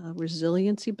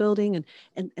 resiliency building,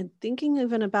 and thinking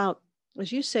even about,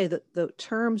 as you say, that the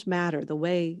terms matter, the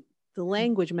way the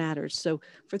language matters. So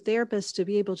for therapists to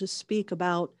be able to speak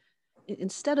about,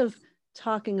 instead of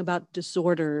talking about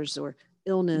disorders or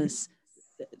illness,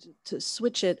 to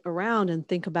switch it around and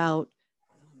think about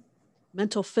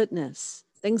mental fitness,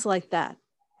 things like that.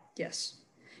 Yes.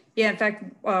 Yeah. In fact,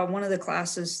 one of the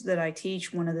classes that I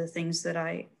teach, one of the things that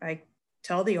I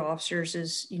tell the officers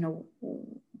is,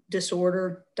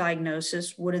 disorder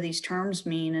diagnosis, what do these terms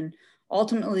mean? And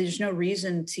ultimately, there's no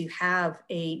reason to have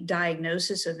a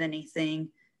diagnosis of anything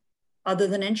other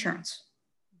than insurance,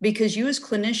 because you as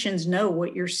clinicians know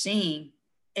what you're seeing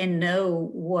and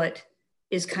know what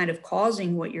is kind of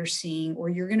causing what you're seeing, or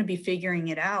you're going to be figuring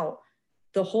it out.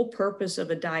 The whole purpose of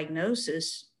a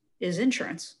diagnosis is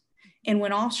insurance. And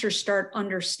when officers start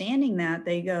understanding that,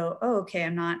 they go, oh, okay,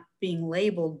 I'm not being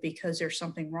labeled because there's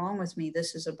something wrong with me.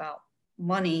 This is about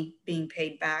money being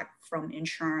paid back from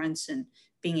insurance and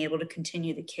being able to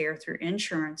continue the care through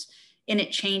insurance. And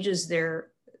it changes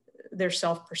their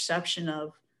self-perception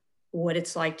of what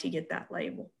it's like to get that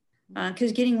label.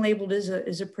 Because getting labeled is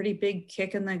a pretty big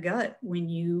kick in the gut when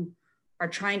you are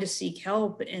trying to seek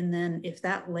help. And then if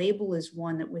that label is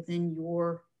one that within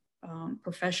your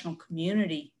professional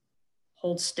community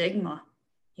holds stigma,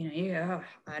 yeah,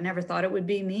 I never thought it would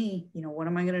be me. What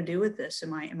am I going to do with this?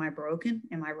 Am I broken?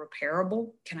 Am I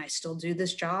repairable? Can I still do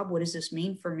this job? What does this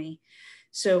mean for me?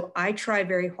 So I try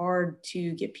very hard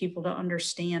to get people to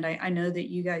understand. I know that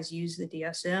you guys use the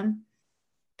DSM,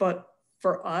 but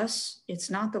for us,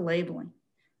 it's not the labeling.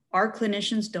 Our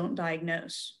clinicians don't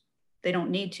diagnose. They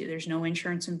don't need to. There's no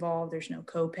insurance involved. There's no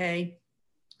copay.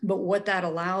 But what that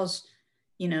allows,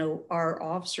 our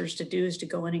officers to do is to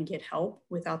go in and get help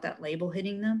without that label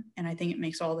hitting them. And I think it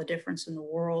makes all the difference in the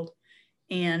world.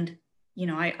 And,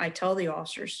 I tell the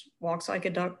officers, walks like a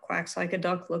duck, quacks like a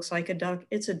duck, looks like a duck.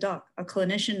 It's a duck. A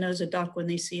clinician knows a duck when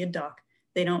they see a duck.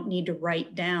 They don't need to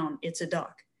write down it's a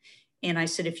duck. And I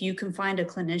said, if you can find a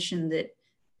clinician that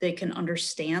they can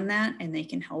understand that and they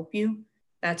can help you,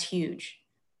 that's huge.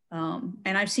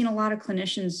 And I've seen a lot of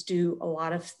clinicians do a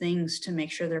lot of things to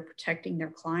make sure they're protecting their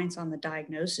clients on the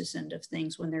diagnosis end of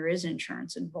things when there is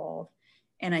insurance involved.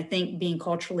 And I think being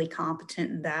culturally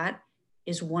competent in that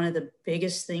is one of the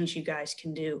biggest things you guys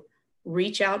can do.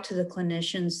 Reach out to the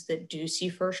clinicians that do see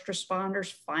first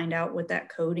responders, find out what that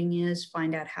coding is,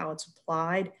 find out how it's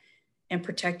applied, and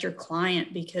protect your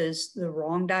client, because the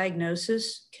wrong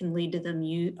diagnosis can lead to them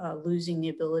losing the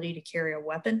ability to carry a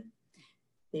weapon.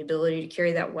 The ability to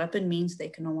carry that weapon means they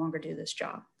can no longer do this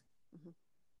job. Mm-hmm.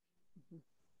 Mm-hmm.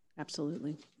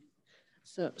 Absolutely.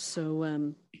 So,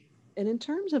 and in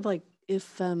terms of like,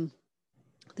 if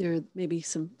there may be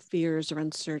some fears or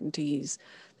uncertainties,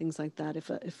 things like that,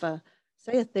 if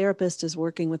say a therapist is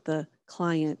working with a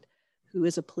client who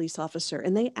is a police officer,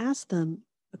 and they ask them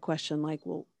a question like,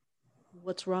 well,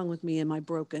 what's wrong with me? Am I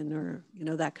broken? Or,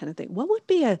 that kind of thing. What would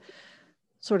be a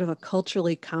sort of a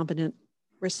culturally competent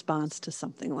response to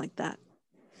something like that?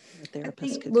 A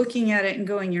therapist could looking at it and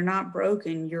going, you're not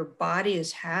broken. Your body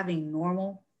is having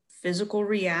normal physical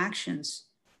reactions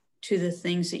to the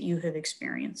things that you have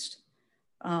experienced.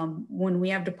 When we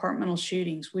have departmental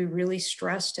shootings, we really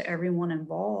stress to everyone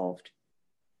involved,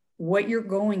 what you're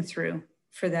going through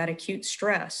for that acute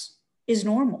stress is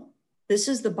normal. This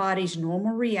is the body's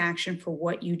normal reaction for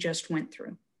what you just went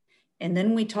through. And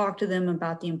then we talk to them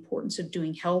about the importance of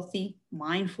doing healthy,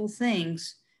 mindful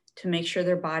things to make sure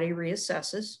their body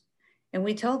reassesses. And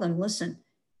we tell them, listen,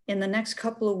 in the next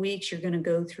couple of weeks, you're going to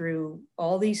go through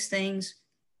all these things.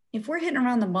 If we're hitting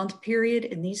around the month period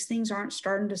and these things aren't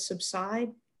starting to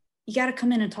subside, you got to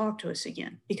come in and talk to us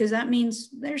again, because that means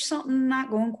there's something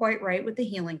not going quite right with the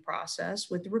healing process,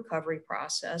 with the recovery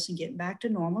process, and getting back to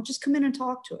normal. Just come in and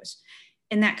talk to us.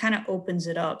 And that kind of opens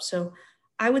it up. So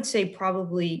I would say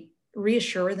probably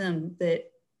reassure them that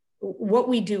what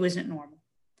we do isn't normal.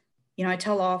 I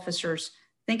tell officers,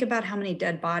 think about how many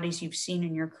dead bodies you've seen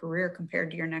in your career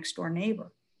compared to your next door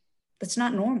neighbor. That's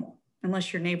not normal,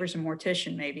 unless your neighbor's a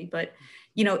mortician maybe, but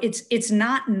it's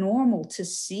not normal to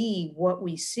see what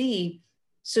we see.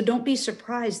 So don't be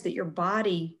surprised that your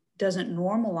body doesn't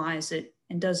normalize it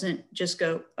and doesn't just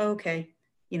go, okay,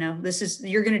 you're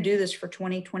going to do this for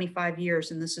 20, 25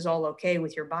 years and this is all okay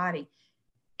with your body.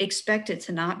 Expect it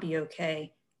to not be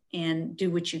okay, and do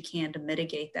what you can to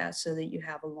mitigate that so that you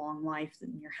have a long life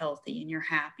and you're healthy and you're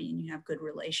happy and you have good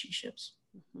relationships.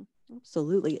 Mm-hmm.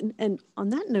 Absolutely. And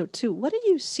on that note too, what do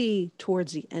you see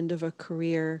towards the end of a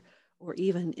career or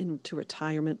even into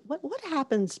retirement? What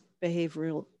happens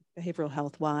behavioral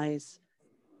health wise?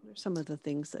 What are some of the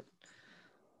things that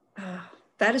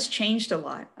that has changed a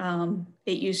lot.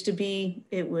 It used to be,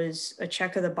 it was a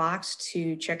check of the box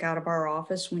to check out of our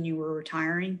office when you were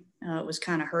retiring. It was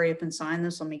kind of hurry up and sign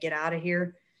this, let me get out of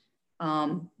here.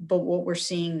 But what we're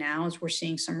seeing now is we're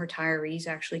seeing some retirees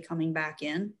actually coming back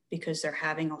in because they're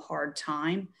having a hard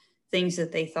time. Things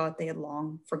that they thought they had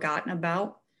long forgotten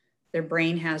about, their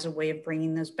brain has a way of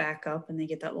bringing those back up, and they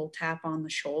get that little tap on the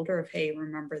shoulder of, hey,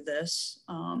 remember this.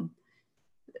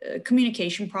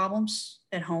 Communication problems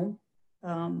at home.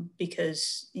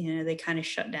 Because, they kind of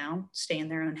shut down, stay in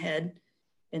their own head.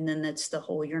 And then that's the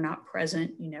whole, you're not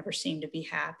present. You never seem to be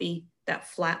happy, that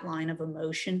flat line of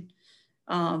emotion.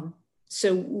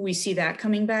 So we see that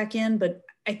coming back in, but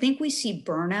I think we see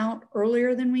burnout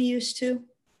earlier than we used to.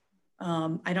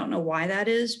 I don't know why that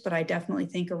is, but I definitely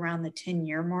think around the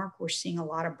 10-year mark, we're seeing a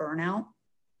lot of burnout.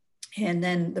 And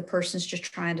then the person's just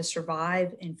trying to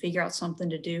survive and figure out something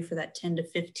to do for that 10 to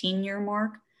 15-year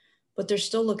mark. But they're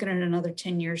still looking at another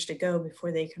 10 years to go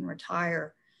before they can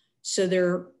retire. So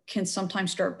there can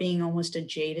sometimes start being almost a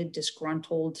jaded,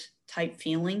 disgruntled type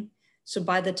feeling. So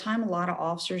by the time a lot of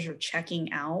officers are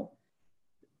checking out,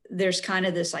 there's kind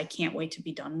of this, I can't wait to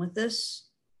be done with this.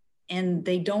 And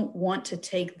they don't want to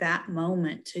take that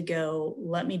moment to go,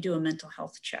 let me do a mental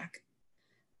health check.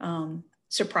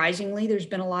 Surprisingly, there's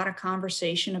been a lot of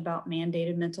conversation about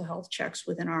mandated mental health checks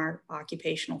within our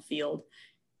occupational field.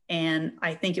 And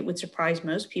I think it would surprise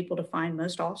most people to find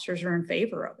most officers are in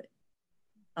favor of it.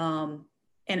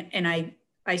 And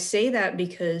I say that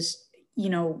because,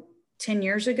 10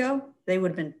 years ago, they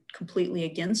would have been completely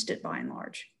against it by and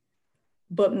large.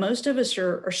 But most of us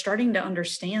are starting to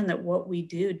understand that what we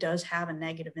do does have a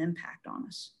negative impact on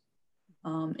us.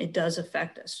 It does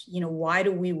affect us. Why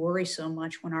do we worry so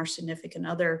much when our significant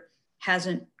other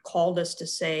hasn't called us to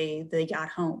say they got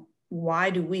home? Why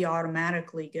do we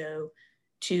automatically go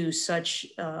to such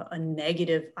a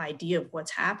negative idea of what's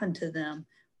happened to them,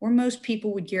 where most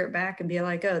people would gear it back and be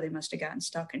like, oh, they must have gotten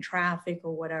stuck in traffic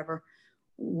or whatever.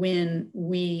 When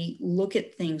we look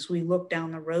at things, we look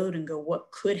down the road and go, what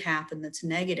could happen that's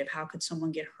negative? How could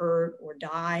someone get hurt or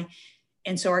die?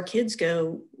 And so our kids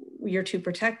go, you're too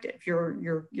protective.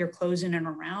 You're closing in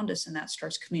around us, and that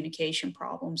starts communication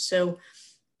problems. So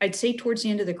I'd say towards the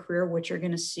end of the career, what you're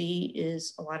going to see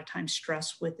is a lot of times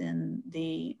stress within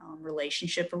the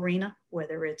relationship arena,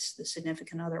 whether it's the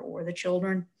significant other or the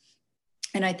children.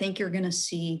 And I think you're going to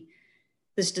see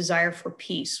this desire for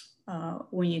peace.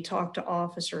 When you talk to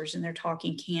officers and they're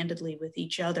talking candidly with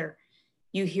each other,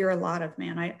 you hear a lot of,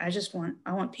 man,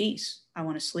 I want peace. I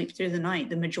want to sleep through the night.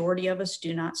 The majority of us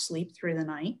do not sleep through the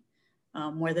night,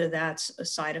 whether that's a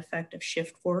side effect of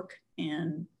shift work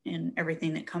and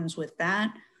everything that comes with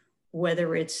that,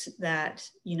 whether it's that,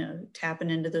 tapping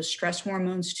into those stress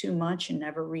hormones too much and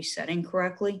never resetting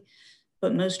correctly.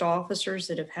 But most officers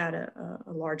that have had a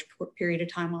large period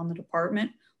of time on the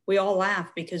department, we all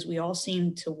laugh because we all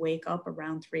seem to wake up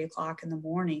around 3 o'clock in the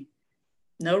morning.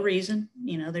 No reason,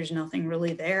 there's nothing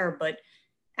really there, but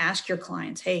ask your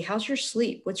clients, hey, how's your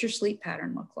sleep? What's your sleep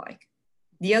pattern look like?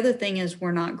 The other thing is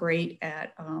we're not great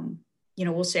at,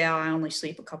 we'll say, oh, I only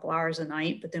sleep a couple hours a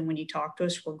night. But then when you talk to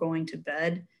us, we're going to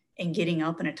bed and getting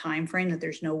up in a time frame that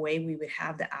there's no way we would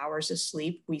have the hours of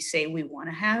sleep we say we want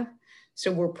to have.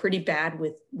 So we're pretty bad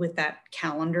with that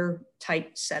calendar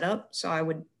type setup. So I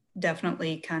would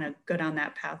definitely kind of go down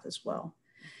that path as well.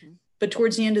 Mm-hmm. But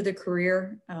towards the end of the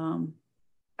career,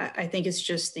 I think it's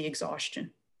just the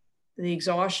exhaustion,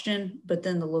 but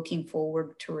then the looking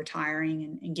forward to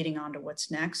retiring and getting on to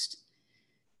what's next.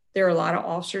 There are a lot of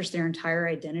officers, their entire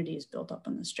identity is built up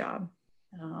on this job.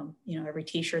 Every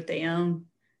t-shirt they own,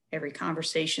 every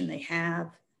conversation they have,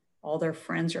 all their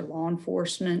friends are law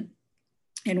enforcement.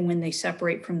 And when they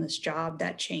separate from this job,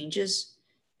 that changes.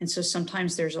 And so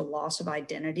sometimes there's a loss of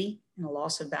identity and a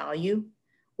loss of value,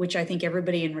 which I think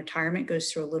everybody in retirement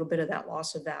goes through a little bit of that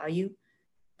loss of value.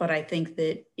 But I think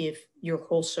that if your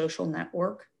whole social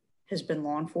network has been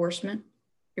law enforcement,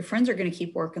 your friends are going to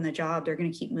keep working the job. They're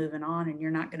going to keep moving on, and you're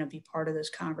not going to be part of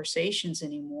those conversations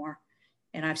anymore.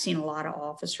 And I've seen a lot of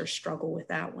officers struggle with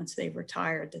that once they've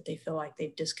retired, that they feel like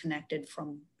they've disconnected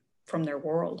from their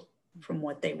world, from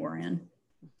what they were in.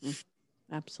 Mm-hmm.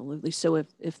 Absolutely. So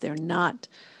if they're not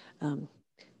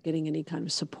getting any kind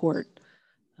of support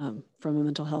from a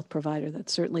mental health provider,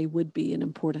 that certainly would be an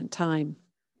important time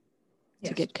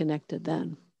to get connected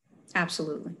then.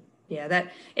 Absolutely. Yeah,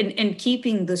 that and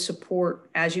keeping the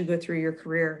support as you go through your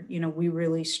career, we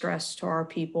really stress to our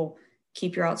people,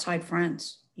 keep your outside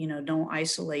friends, don't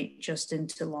isolate just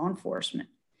into law enforcement.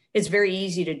 It's very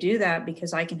easy to do that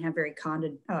because I can have very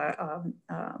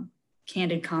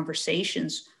candid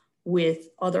conversations with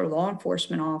other law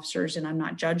enforcement officers, and I'm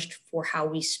not judged for how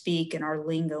we speak and our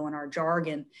lingo and our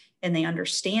jargon, and they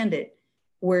understand it.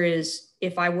 Whereas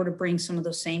if I were to bring some of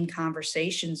those same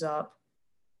conversations up,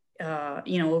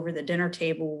 over the dinner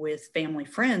table with family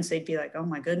friends, they'd be like, oh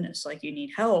my goodness, like you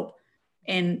need help.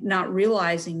 And not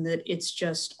realizing that it's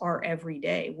just our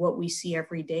everyday, what we see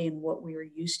every day and what we are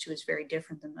used to is very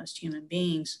different than most human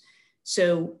beings.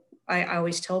 So I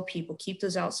always tell people, keep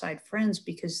those outside friends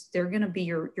because they're going to be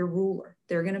your ruler.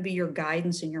 They're going to be your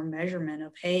guidance and your measurement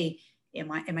of, hey,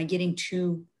 am I getting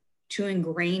too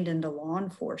ingrained into law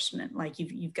enforcement? Like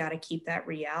you've got to keep that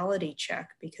reality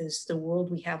check, because the world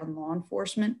we have in law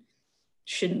enforcement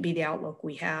shouldn't be the outlook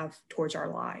we have towards our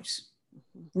lives.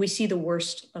 Mm-hmm. We see the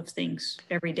worst of things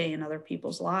every day in other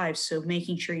people's lives. So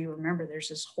making sure you remember there's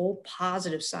this whole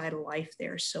positive side of life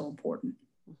there is so important.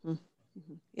 Mm-hmm.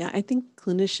 Mm-hmm. Yeah, I think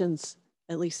clinicians,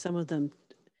 at least some of them,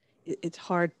 it's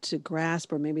hard to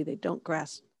grasp, or maybe they don't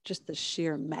grasp just the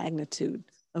sheer magnitude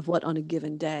of what on a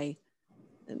given day,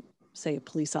 say, a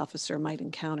police officer might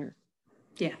encounter.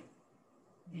 Yeah.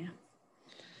 Yeah.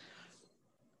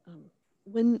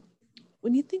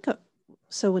 When you think of,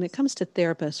 so when it comes to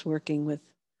therapists working with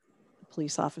a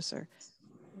police officer,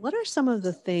 what are some of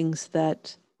the things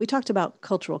that, we talked about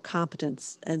cultural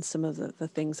competence and some of the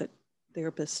things that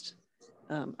therapists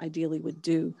ideally would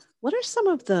do. What are some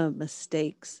of the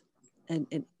mistakes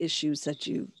and issues that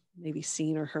you've maybe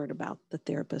seen or heard about the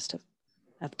therapists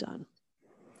have done?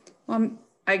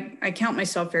 I count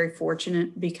myself very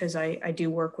fortunate because I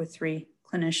do work with 3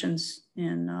 clinicians,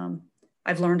 and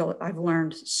I've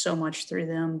learned so much through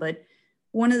them. But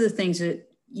one of the things that,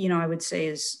 I would say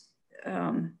is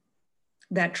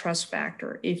that trust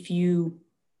factor. If you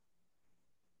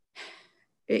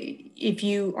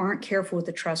aren't careful with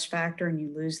the trust factor and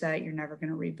you lose that, you're never going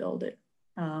to rebuild it.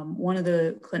 One of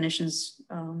the clinicians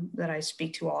that I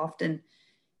speak to often,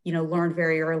 learned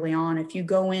very early on, if you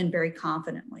go in very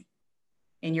confidently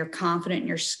and you're confident in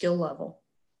your skill level,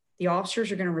 the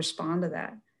officers are going to respond to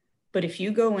that. But if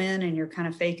you go in and you're kind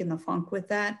of faking the funk with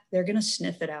that, they're going to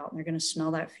sniff it out and they're going to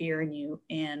smell that fear in you.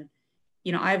 And,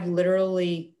 I've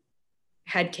literally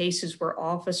had cases where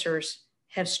officers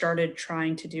have started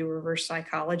trying to do reverse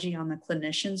psychology on the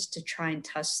clinicians to try and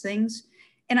test things.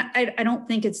 And I don't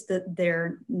think it's that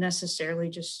they're necessarily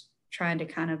just trying to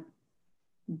kind of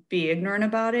be ignorant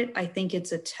about it. I think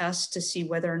it's a test to see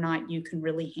whether or not you can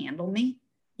really handle me.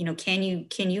 You know, can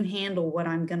you handle what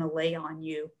I'm going to lay on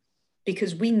you?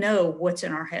 Because we know what's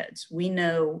in our heads. We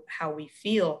know how we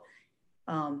feel.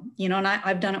 You know, and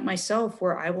I've done it myself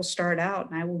where I will start out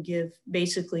and I will give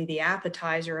basically the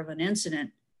appetizer of an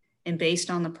incident. And based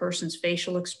on the person's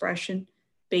facial expression,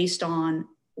 based on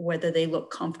whether they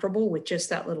look comfortable with just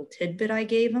that little tidbit I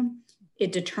gave them,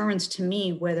 it determines to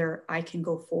me whether I can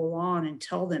go full on and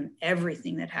tell them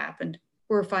everything that happened,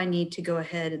 or if I need to go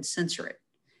ahead and censor it.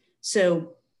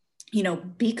 So, you know,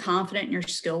 be confident in your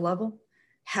skill level,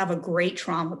 have a great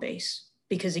trauma base.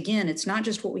 Because again, it's not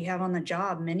just what we have on the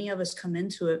job. Many of us come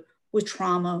into it with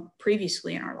trauma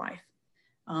previously in our life.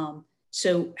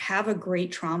 So have a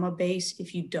great trauma base.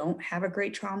 If you don't have a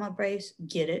great trauma base,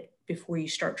 get it before you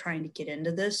start trying to get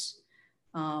into this.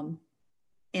 And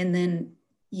then,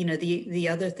 you know, the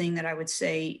other thing that I would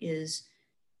say is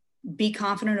be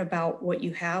confident about what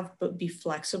you have, but be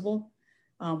flexible.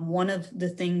 One of the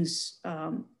things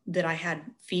that I had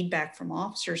feedback from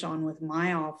officers on with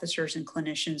my officers and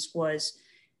clinicians was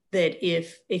that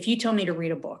if you tell me to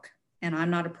read a book, and I'm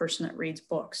not a person that reads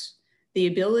books, the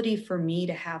ability for me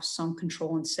to have some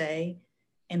control and say,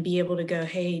 and be able to go,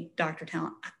 hey, Dr.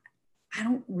 Talent, I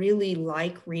don't really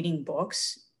like reading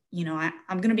books. You know,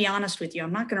 I'm going to be honest with you.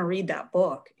 I'm not going to read that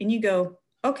book. And you go,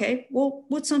 okay, well,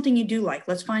 what's something you do like?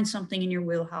 Let's find something in your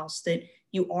wheelhouse that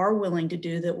you are willing to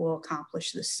do that will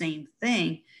accomplish the same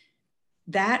thing.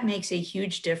 That makes a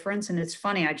huge difference. And it's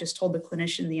funny, I just told the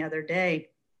clinician the other day,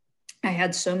 I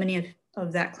had so many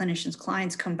of that clinician's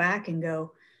clients come back and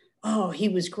go, oh, he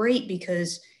was great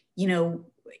because, you know,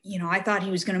 I thought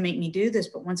he was going to make me do this.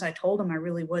 But once I told him I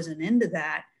really wasn't into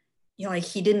that, you know, like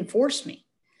he didn't force me.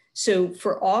 So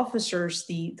for officers,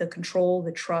 the control,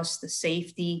 the trust, the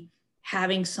safety,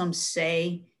 having some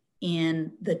say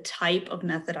in the type of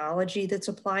methodology that's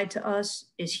applied to us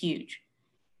is huge.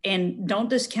 And don't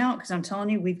discount, because I'm telling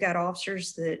you, we've got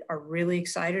officers that are really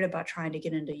excited about trying to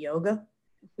get into yoga.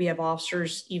 We have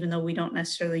officers, even though we don't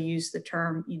necessarily use the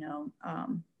term, you know,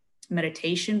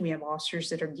 meditation, we have officers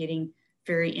that are getting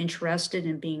very interested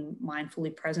in being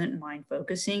mindfully present and mind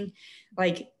focusing.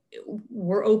 Like,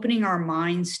 we're opening our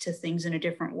minds to things in a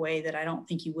different way that I don't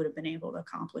think you would have been able to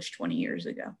accomplish 20 years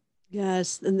ago.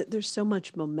 Yes, and there's so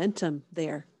much momentum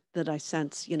there that I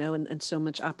sense, you know, and so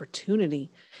much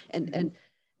opportunity. And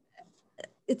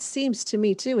it seems to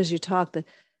me too, as you talk,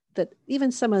 that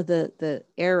even some of the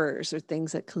errors or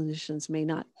things that clinicians may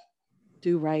not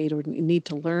do right or need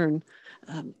to learn,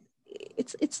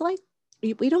 it's like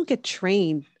we don't get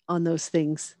trained on those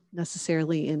things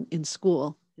necessarily in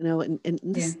school, you know, and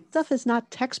this stuff is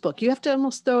not textbook. You have to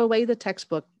almost throw away the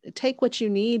textbook, take what you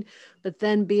need, but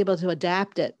then be able to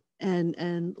adapt it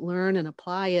and learn and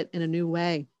apply it in a new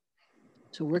way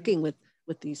to working with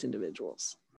these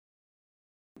individuals.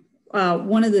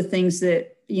 One of the things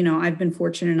that, you know, I've been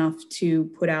fortunate enough to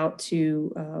put out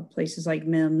to places like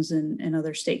MIMS and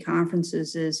other state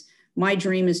conferences is my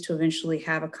dream is to eventually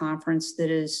have a conference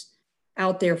that is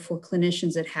out there for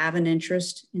clinicians that have an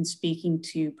interest in speaking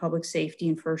to public safety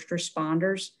and first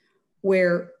responders,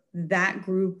 where that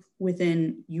group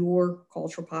within your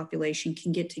cultural population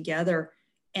can get together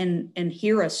and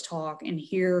hear us talk and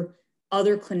hear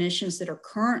other clinicians that are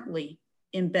currently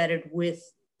embedded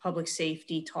with public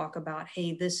safety talk about,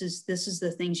 hey, this is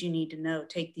the things you need to know.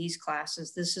 Take these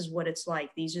classes. This is what it's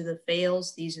like. These are the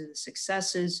fails. These are the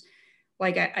successes.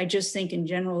 Like, I just think in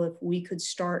general, if we could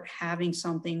start having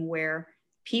something where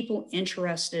people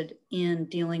interested in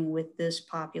dealing with this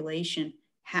population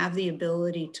have the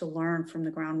ability to learn from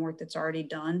the groundwork that's already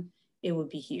done, it would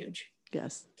be huge.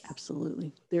 Yes,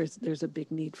 absolutely. There's a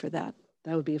big need for that.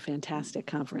 That would be a fantastic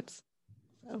conference.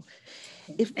 So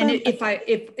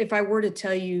if I were to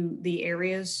tell you the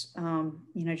areas,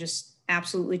 you know, just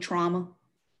absolutely trauma,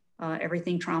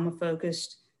 everything trauma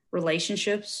focused,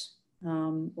 relationships, a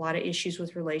lot of issues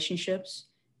with relationships,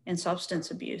 and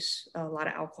substance abuse, a lot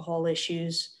of alcohol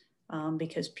issues,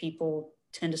 because people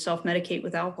tend to self-medicate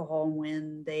with alcohol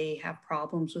when they have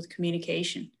problems with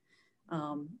communication.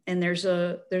 And there's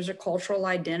a cultural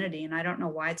identity, and I don't know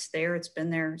why it's there. It's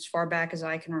been there as far back as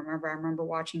I can remember. I remember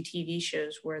watching TV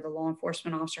shows where the law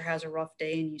enforcement officer has a rough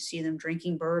day and you see them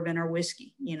drinking bourbon or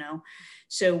whiskey, you know?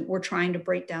 So we're trying to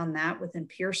break down that within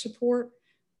peer support.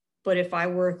 But if I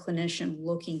were a clinician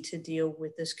looking to deal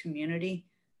with this community,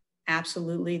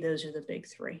 absolutely, those are the big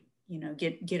three. You know,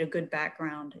 get a good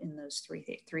background in those three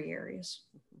areas.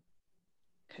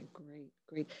 Okay,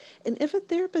 great. And if a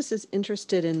therapist is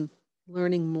interested in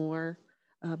learning more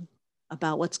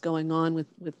about what's going on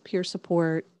with peer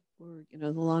support or,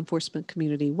 the law enforcement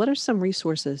community, what are some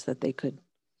resources that they could?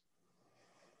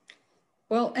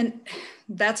 Well, and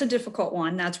that's a difficult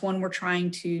one. That's one we're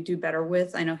trying to do better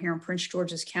with. I know here in Prince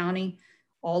George's County,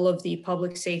 all of the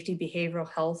public safety behavioral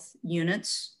health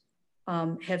units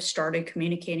have started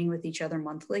communicating with each other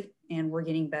monthly, and we're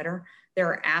getting better. There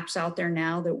are apps out there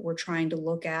now that we're trying to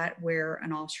look at where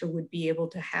an officer would be able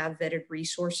to have vetted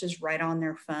resources right on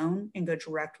their phone and go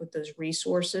direct with those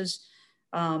resources.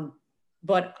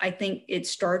 But I think it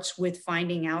starts with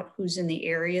finding out who's in the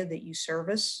area that you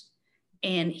service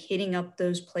and hitting up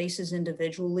those places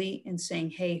individually and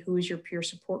saying, hey, who is your peer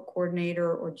support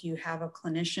coordinator, or do you have a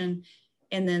clinician?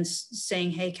 And then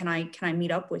saying, hey, can I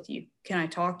meet up with you? Can I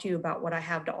talk to you about what I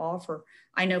have to offer?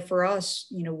 I know for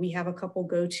us, we have a couple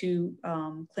go-to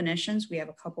clinicians. We have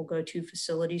a couple go-to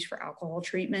facilities for alcohol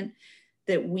treatment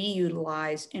that we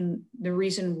utilize. And the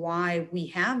reason why we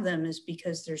have them is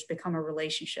because there's become a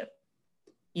relationship.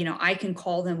 I can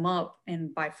call them up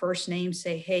and by first name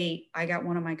say, hey, I got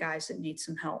one of my guys that needs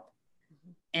some help.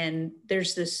 Mm-hmm. And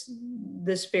there's this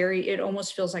it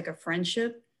almost feels like a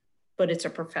friendship, but it's a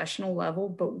professional level,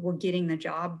 but we're getting the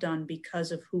job done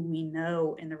because of who we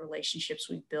know and the relationships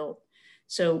we've built.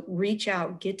 So reach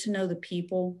out, get to know the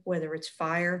people, whether it's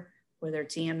fire, whether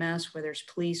it's EMS, whether it's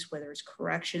police, whether it's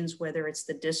corrections, whether it's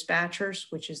the dispatchers,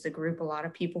 which is the group a lot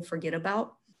of people forget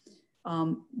about.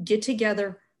 Get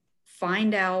together,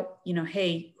 find out,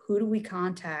 hey, who do we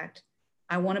contact?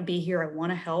 I want to be here. I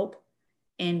want to help,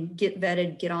 and get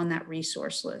vetted, get on that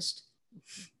resource list.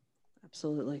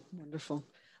 Absolutely. Wonderful.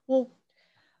 Well,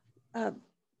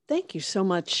 thank you so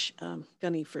much,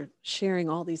 Gunny, for sharing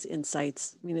all these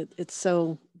insights. I mean, it's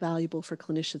so valuable for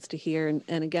clinicians to hear.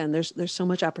 And again, there's so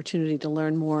much opportunity to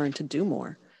learn more and to do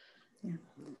more. Yeah.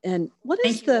 And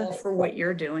thank you all for what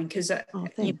you're doing. Because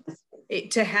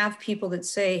to have people that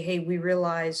say, hey, we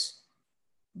realize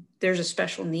there's a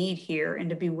special need here, and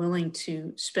to be willing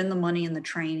to spend the money in the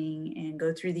training and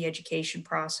go through the education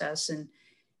process and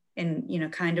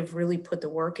kind of really put the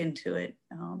work into it.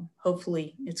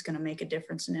 Hopefully it's going to make a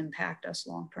difference and impact us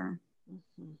long-term.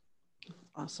 Mm-hmm.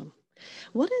 Awesome.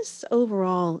 What is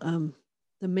overall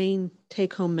the main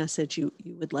take-home message you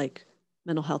would like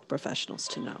mental health professionals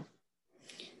to know?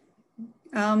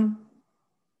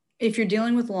 If you're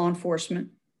dealing with law enforcement,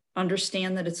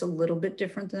 understand that it's a little bit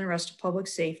different than the rest of public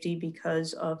safety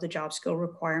because of the job skill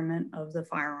requirement of the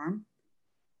firearm.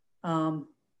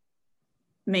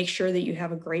 Make sure that you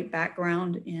have a great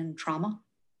background in trauma.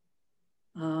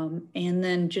 And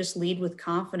then just lead with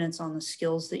confidence on the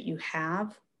skills that you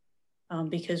have,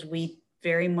 because we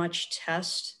very much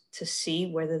test to see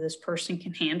whether this person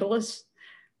can handle us.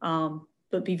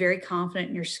 But be very confident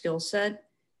in your skill set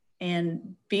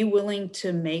and be willing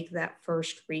to make that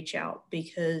first reach out,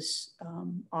 because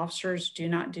officers do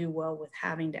not do well with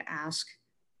having to ask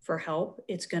for help.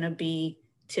 It's going to be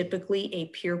typically a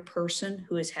peer person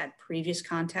who has had previous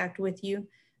contact with you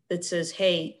that says,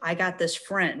 hey, I got this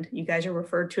friend. You guys are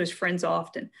referred to as friends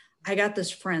often. I got this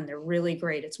friend. They're really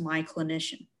great. It's my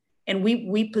clinician. And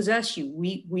we possess you.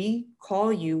 We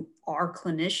call you our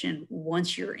clinician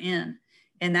once you're in.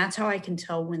 And that's how I can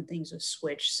tell when things have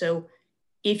switched. So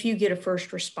if you get a first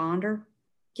responder,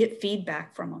 get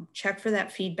feedback from them. Check for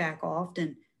that feedback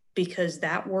often, because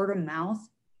that word of mouth,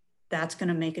 that's going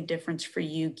to make a difference for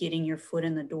you getting your foot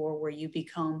in the door where you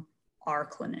become our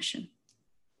clinician.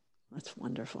 That's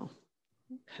wonderful.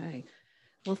 Okay.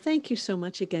 Well, thank you so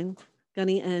much again,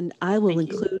 Gunny. And I will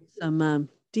include some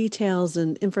details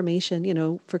and information,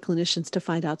 for clinicians to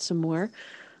find out some more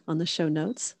on the show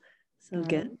notes. So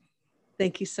again,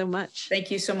 thank you so much.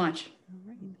 Thank you so much. All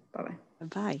right. Bye-bye.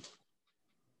 Bye-bye.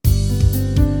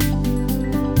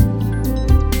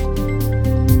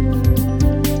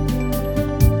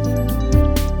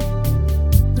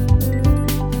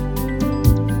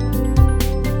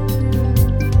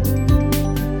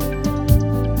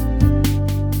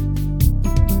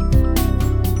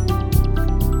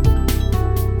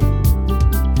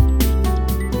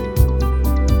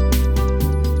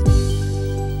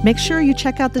 Make sure you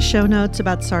check out the show notes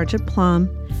about Sergeant Plum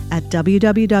at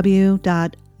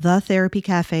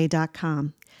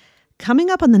www.thetherapycafe.com. Coming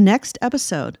up on the next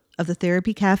episode of the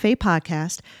Therapy Cafe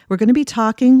podcast, we're going to be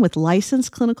talking with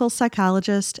licensed clinical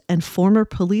psychologist and former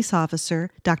police officer,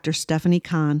 Dr. Stephanie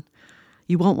Kahn.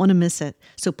 You won't want to miss it.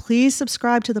 So please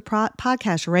subscribe to the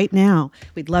podcast right now.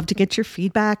 We'd love to get your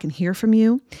feedback and hear from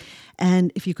you.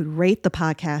 And if you could rate the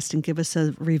podcast and give us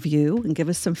a review and give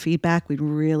us some feedback, we'd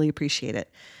really appreciate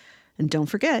it. And don't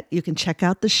forget, you can check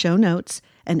out the show notes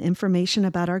and information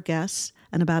about our guests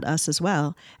and about us as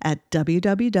well at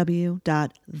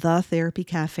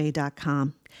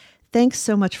www.thetherapycafe.com. Thanks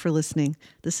so much for listening.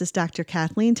 This is Dr.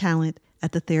 Kathleen Talent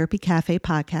at the Therapy Cafe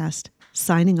podcast,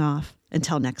 signing off.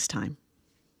 Until next time.